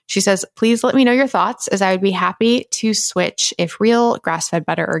 She says, please let me know your thoughts, as I would be happy to switch if real grass-fed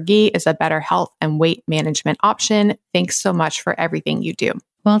butter or ghee is a better health and weight management option. Thanks so much for everything you do.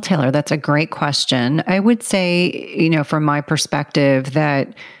 Well, Taylor, that's a great question. I would say, from my perspective,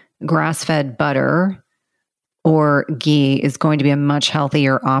 that grass-fed butter or ghee is going to be a much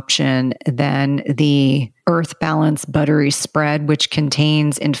healthier option than the Earth Balance Buttery Spread, which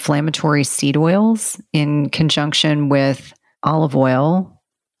contains inflammatory seed oils in conjunction with olive oil.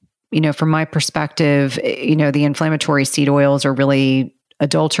 From my perspective, the inflammatory seed oils are really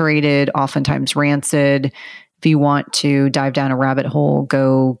adulterated, oftentimes rancid. If you want to dive down a rabbit hole,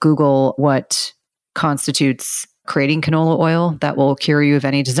 go Google what constitutes creating canola oil. That will cure you of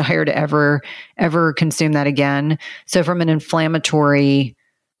any desire to ever consume that again. So from an inflammatory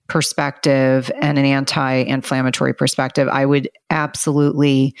perspective and an anti-inflammatory perspective, I would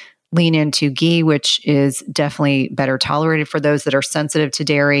absolutely lean into ghee, which is definitely better tolerated for those that are sensitive to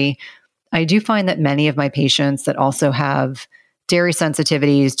dairy. I do find that many of my patients that also have dairy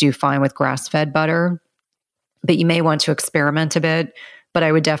sensitivities do fine with grass-fed butter, but you may want to experiment a bit. But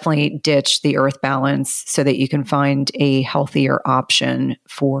I would definitely ditch the Earth Balance so that you can find a healthier option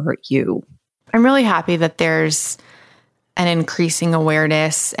for you. I'm really happy that there's an increasing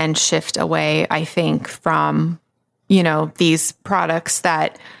awareness and shift away, I think, from, these products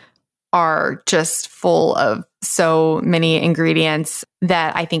that are just full of so many ingredients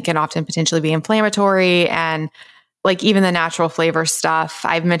that I think can often potentially be inflammatory. And like even the natural flavor stuff,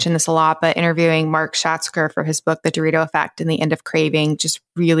 I've mentioned this a lot, but interviewing Mark Schatzker for his book, The Dorito Effect and the End of Craving, just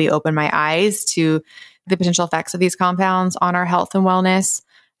really opened my eyes to the potential effects of these compounds on our health and wellness.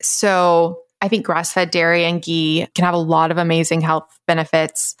 So I think grass-fed dairy and ghee can have a lot of amazing health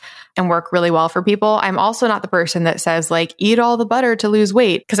benefits and work really well for people. I'm also not the person that says eat all the butter to lose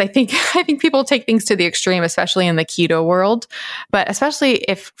weight, because I think people take things to the extreme, especially in the keto world. But especially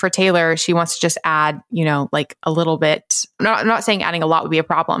if for Taylor, she wants to just add, a little bit. I'm not saying adding a lot would be a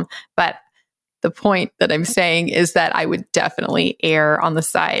problem, but the point that I'm saying is that I would definitely err on the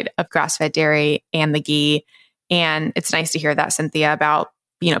side of grass-fed dairy and the ghee. And it's nice to hear that, Cynthia, about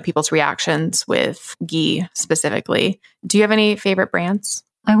people's reactions with ghee specifically. Do you have any favorite brands?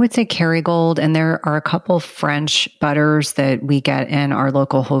 I would say Kerrygold, and there are a couple French butters that we get in our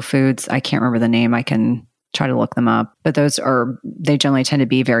local Whole Foods. I can't remember the name. I can try to look them up. But they generally tend to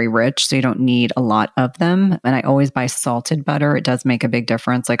be very rich, so you don't need a lot of them. And I always buy salted butter. It does make a big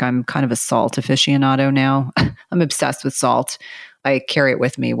difference. I'm kind of a salt aficionado now. I'm obsessed with salt. I carry it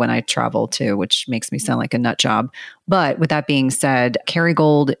with me when I travel too, which makes me sound like a nut job. But with that being said,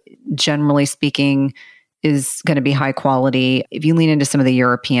 Kerrygold, generally speaking, is going to be high quality. If you lean into some of the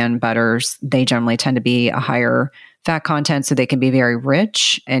European butters, they generally tend to be a higher fat content, so they can be very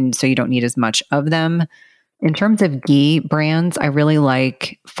rich. And so you don't need as much of them. In terms of ghee brands, I really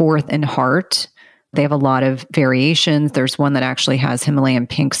like Forth and Heart. They have a lot of variations. There's one that actually has Himalayan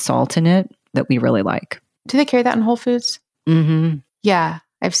pink salt in it that we really like. Do they carry that in Whole Foods? Mm-hmm. Yeah,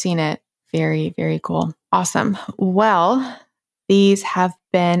 I've seen it. Very, very cool. Awesome. Well, these have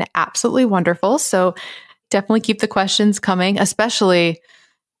been absolutely wonderful. So definitely keep the questions coming, especially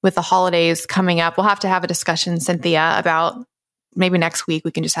with the holidays coming up. We'll have to have a discussion, Cynthia, about maybe next week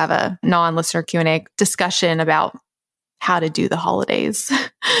we can just have a non-listener Q&A discussion about how to do the holidays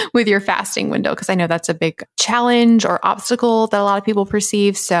with your fasting window, because I know that's a big challenge or obstacle that a lot of people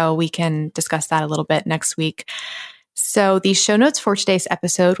perceive. So we can discuss that a little bit next week. So the show notes for today's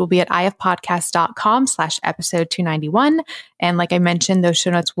episode will be at ifpodcast.com/episode 291. And like I mentioned, those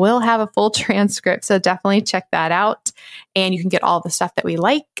show notes will have a full transcript. So definitely check that out. And you can get all the stuff that we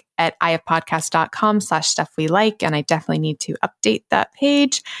like at ifpodcast.com/stuff-we-like. And I definitely need to update that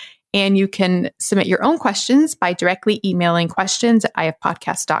page. And you can submit your own questions by directly emailing questions at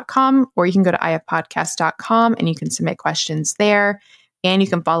ifpodcast.com, or you can go to ifpodcast.com and you can submit questions there. And you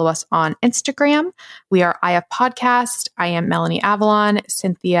can follow us on Instagram. We are IF Podcast. I am Melanie Avalon.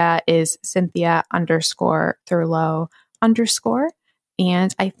 Cynthia is Cynthia_Thurlow_.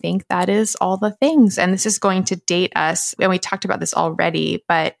 And I think that is all the things. And this is going to date us. And we talked about this already,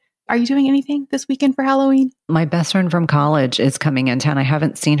 but are you doing anything this weekend for Halloween? My best friend from college is coming in town. I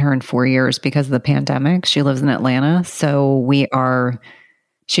haven't seen her in 4 years because of the pandemic. She lives in Atlanta. So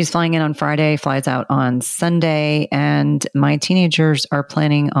she's flying in on Friday, flies out on Sunday, and my teenagers are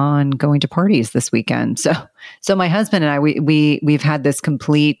planning on going to parties this weekend. So my husband and I, we've had this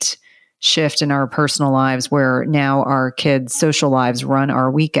complete shift in our personal lives where now our kids' social lives run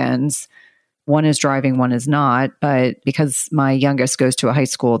our weekends. One is driving, one is not. But because my youngest goes to a high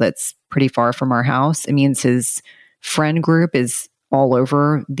school that's pretty far from our house, it means his friend group is all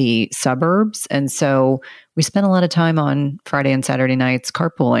over the suburbs. And so we spent a lot of time on Friday and Saturday nights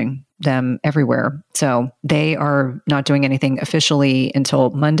carpooling them everywhere. So they are not doing anything officially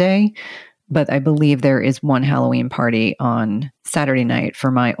until Monday, but I believe there is one Halloween party on Saturday night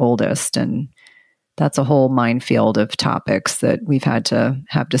for my oldest. And that's a whole minefield of topics that we've had to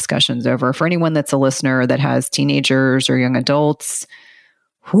have discussions over. For anyone that's a listener that has teenagers or young adults,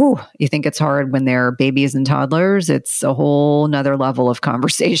 you think it's hard when they're babies and toddlers. It's a whole nother level of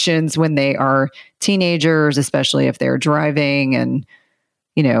conversations when they are teenagers, especially if they're driving and,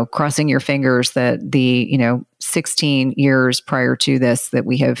 crossing your fingers that the, 16 years prior to this, that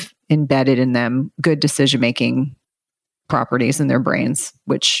we have embedded in them good decision-making properties in their brains,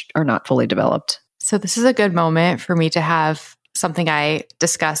 which are not fully developed. So this is a good moment for me to have something I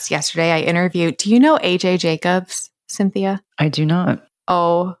discussed yesterday. I interviewed, do you know AJ Jacobs, Cynthia? I do not.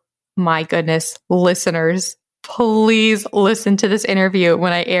 Oh my goodness, listeners, please listen to this interview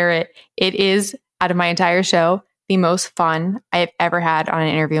when I air it. It is, out of my entire show, the most fun I have ever had on an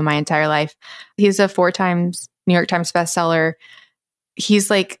interview in my entire life. He's a 4 times New York Times bestseller.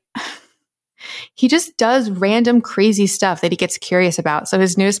 He's he just does random crazy stuff that he gets curious about. So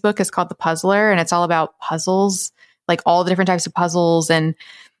his newest book is called The Puzzler, and it's all about puzzles, like all the different types of puzzles. And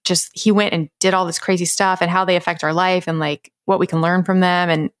just, he went and did all this crazy stuff and how they affect our life and like what we can learn from them.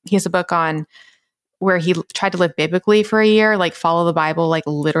 And he has a book on where he tried to live biblically for a year, like follow the Bible, like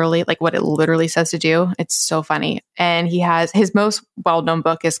literally, like what it literally says to do. It's so funny. And he has, his most well-known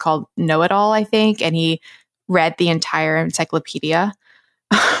book is called Know It All, I think. And he read the entire encyclopedia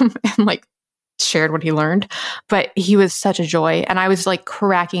and like shared what he learned. But he was such a joy. And I was like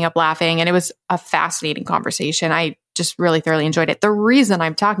cracking up laughing. And it was a fascinating conversation. I just really thoroughly enjoyed it. The reason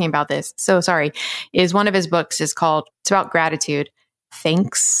I'm talking about this, is one of his books is called, it's about gratitude.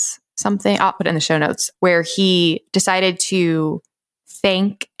 Thanks something. I'll put it in the show notes, where he decided to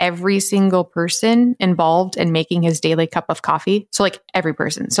thank every single person involved in making his daily cup of coffee. So like every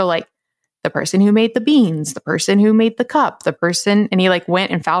person. So like the person who made the beans, the person who made the cup, the person, and he like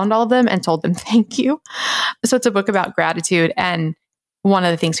went and found all of them and told them thank you. So it's a book about gratitude. And one of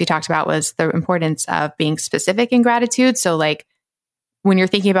the things we talked about was the importance of being specific in gratitude. So like when you're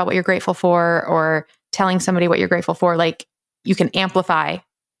thinking about what you're grateful for or telling somebody what you're grateful for, like you can amplify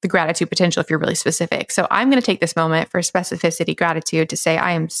the gratitude potential if you're really specific. So I'm going to take this moment for specificity gratitude to say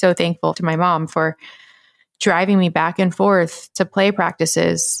I am so thankful to my mom for driving me back and forth to play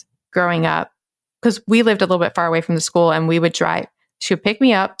practices growing up, because we lived a little bit far away from the school and we would drive. She would pick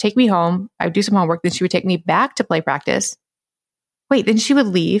me up, take me home. I would do some homework. Then she would take me back to play practice. Wait, then she would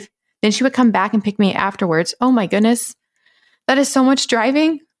leave. Then she would come back and pick me afterwards. Oh my goodness. That is so much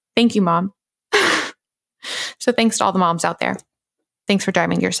driving. Thank you, Mom. So thanks to all the moms out there. Thanks for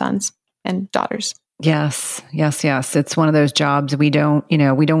driving your sons and daughters. Yes. It's one of those jobs we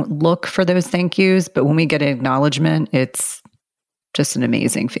don't look for those thank yous, but when we get acknowledgement, it's just an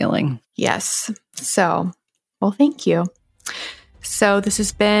amazing feeling. Yes. So, well, thank you. So this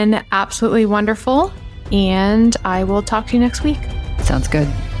has been absolutely wonderful, and I will talk to you next week. Sounds good.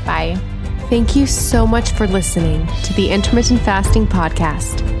 Bye. Thank you so much for listening to the Intermittent Fasting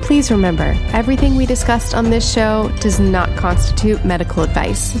Podcast. Please remember, everything we discussed on this show does not constitute medical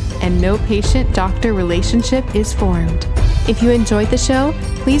advice, and no patient-doctor relationship is formed. If you enjoyed the show,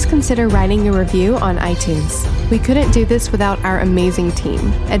 please consider writing a review on iTunes. We couldn't do this without our amazing team.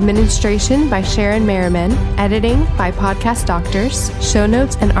 Administration by Sharon Merriman, editing by Podcast Doctors, show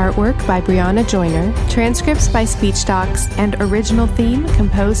notes and artwork by Brianna Joyner, transcripts by Speech Docs, and original theme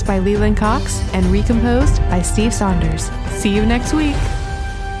composed by Leland Cox and recomposed by Steve Saunders. See you next week.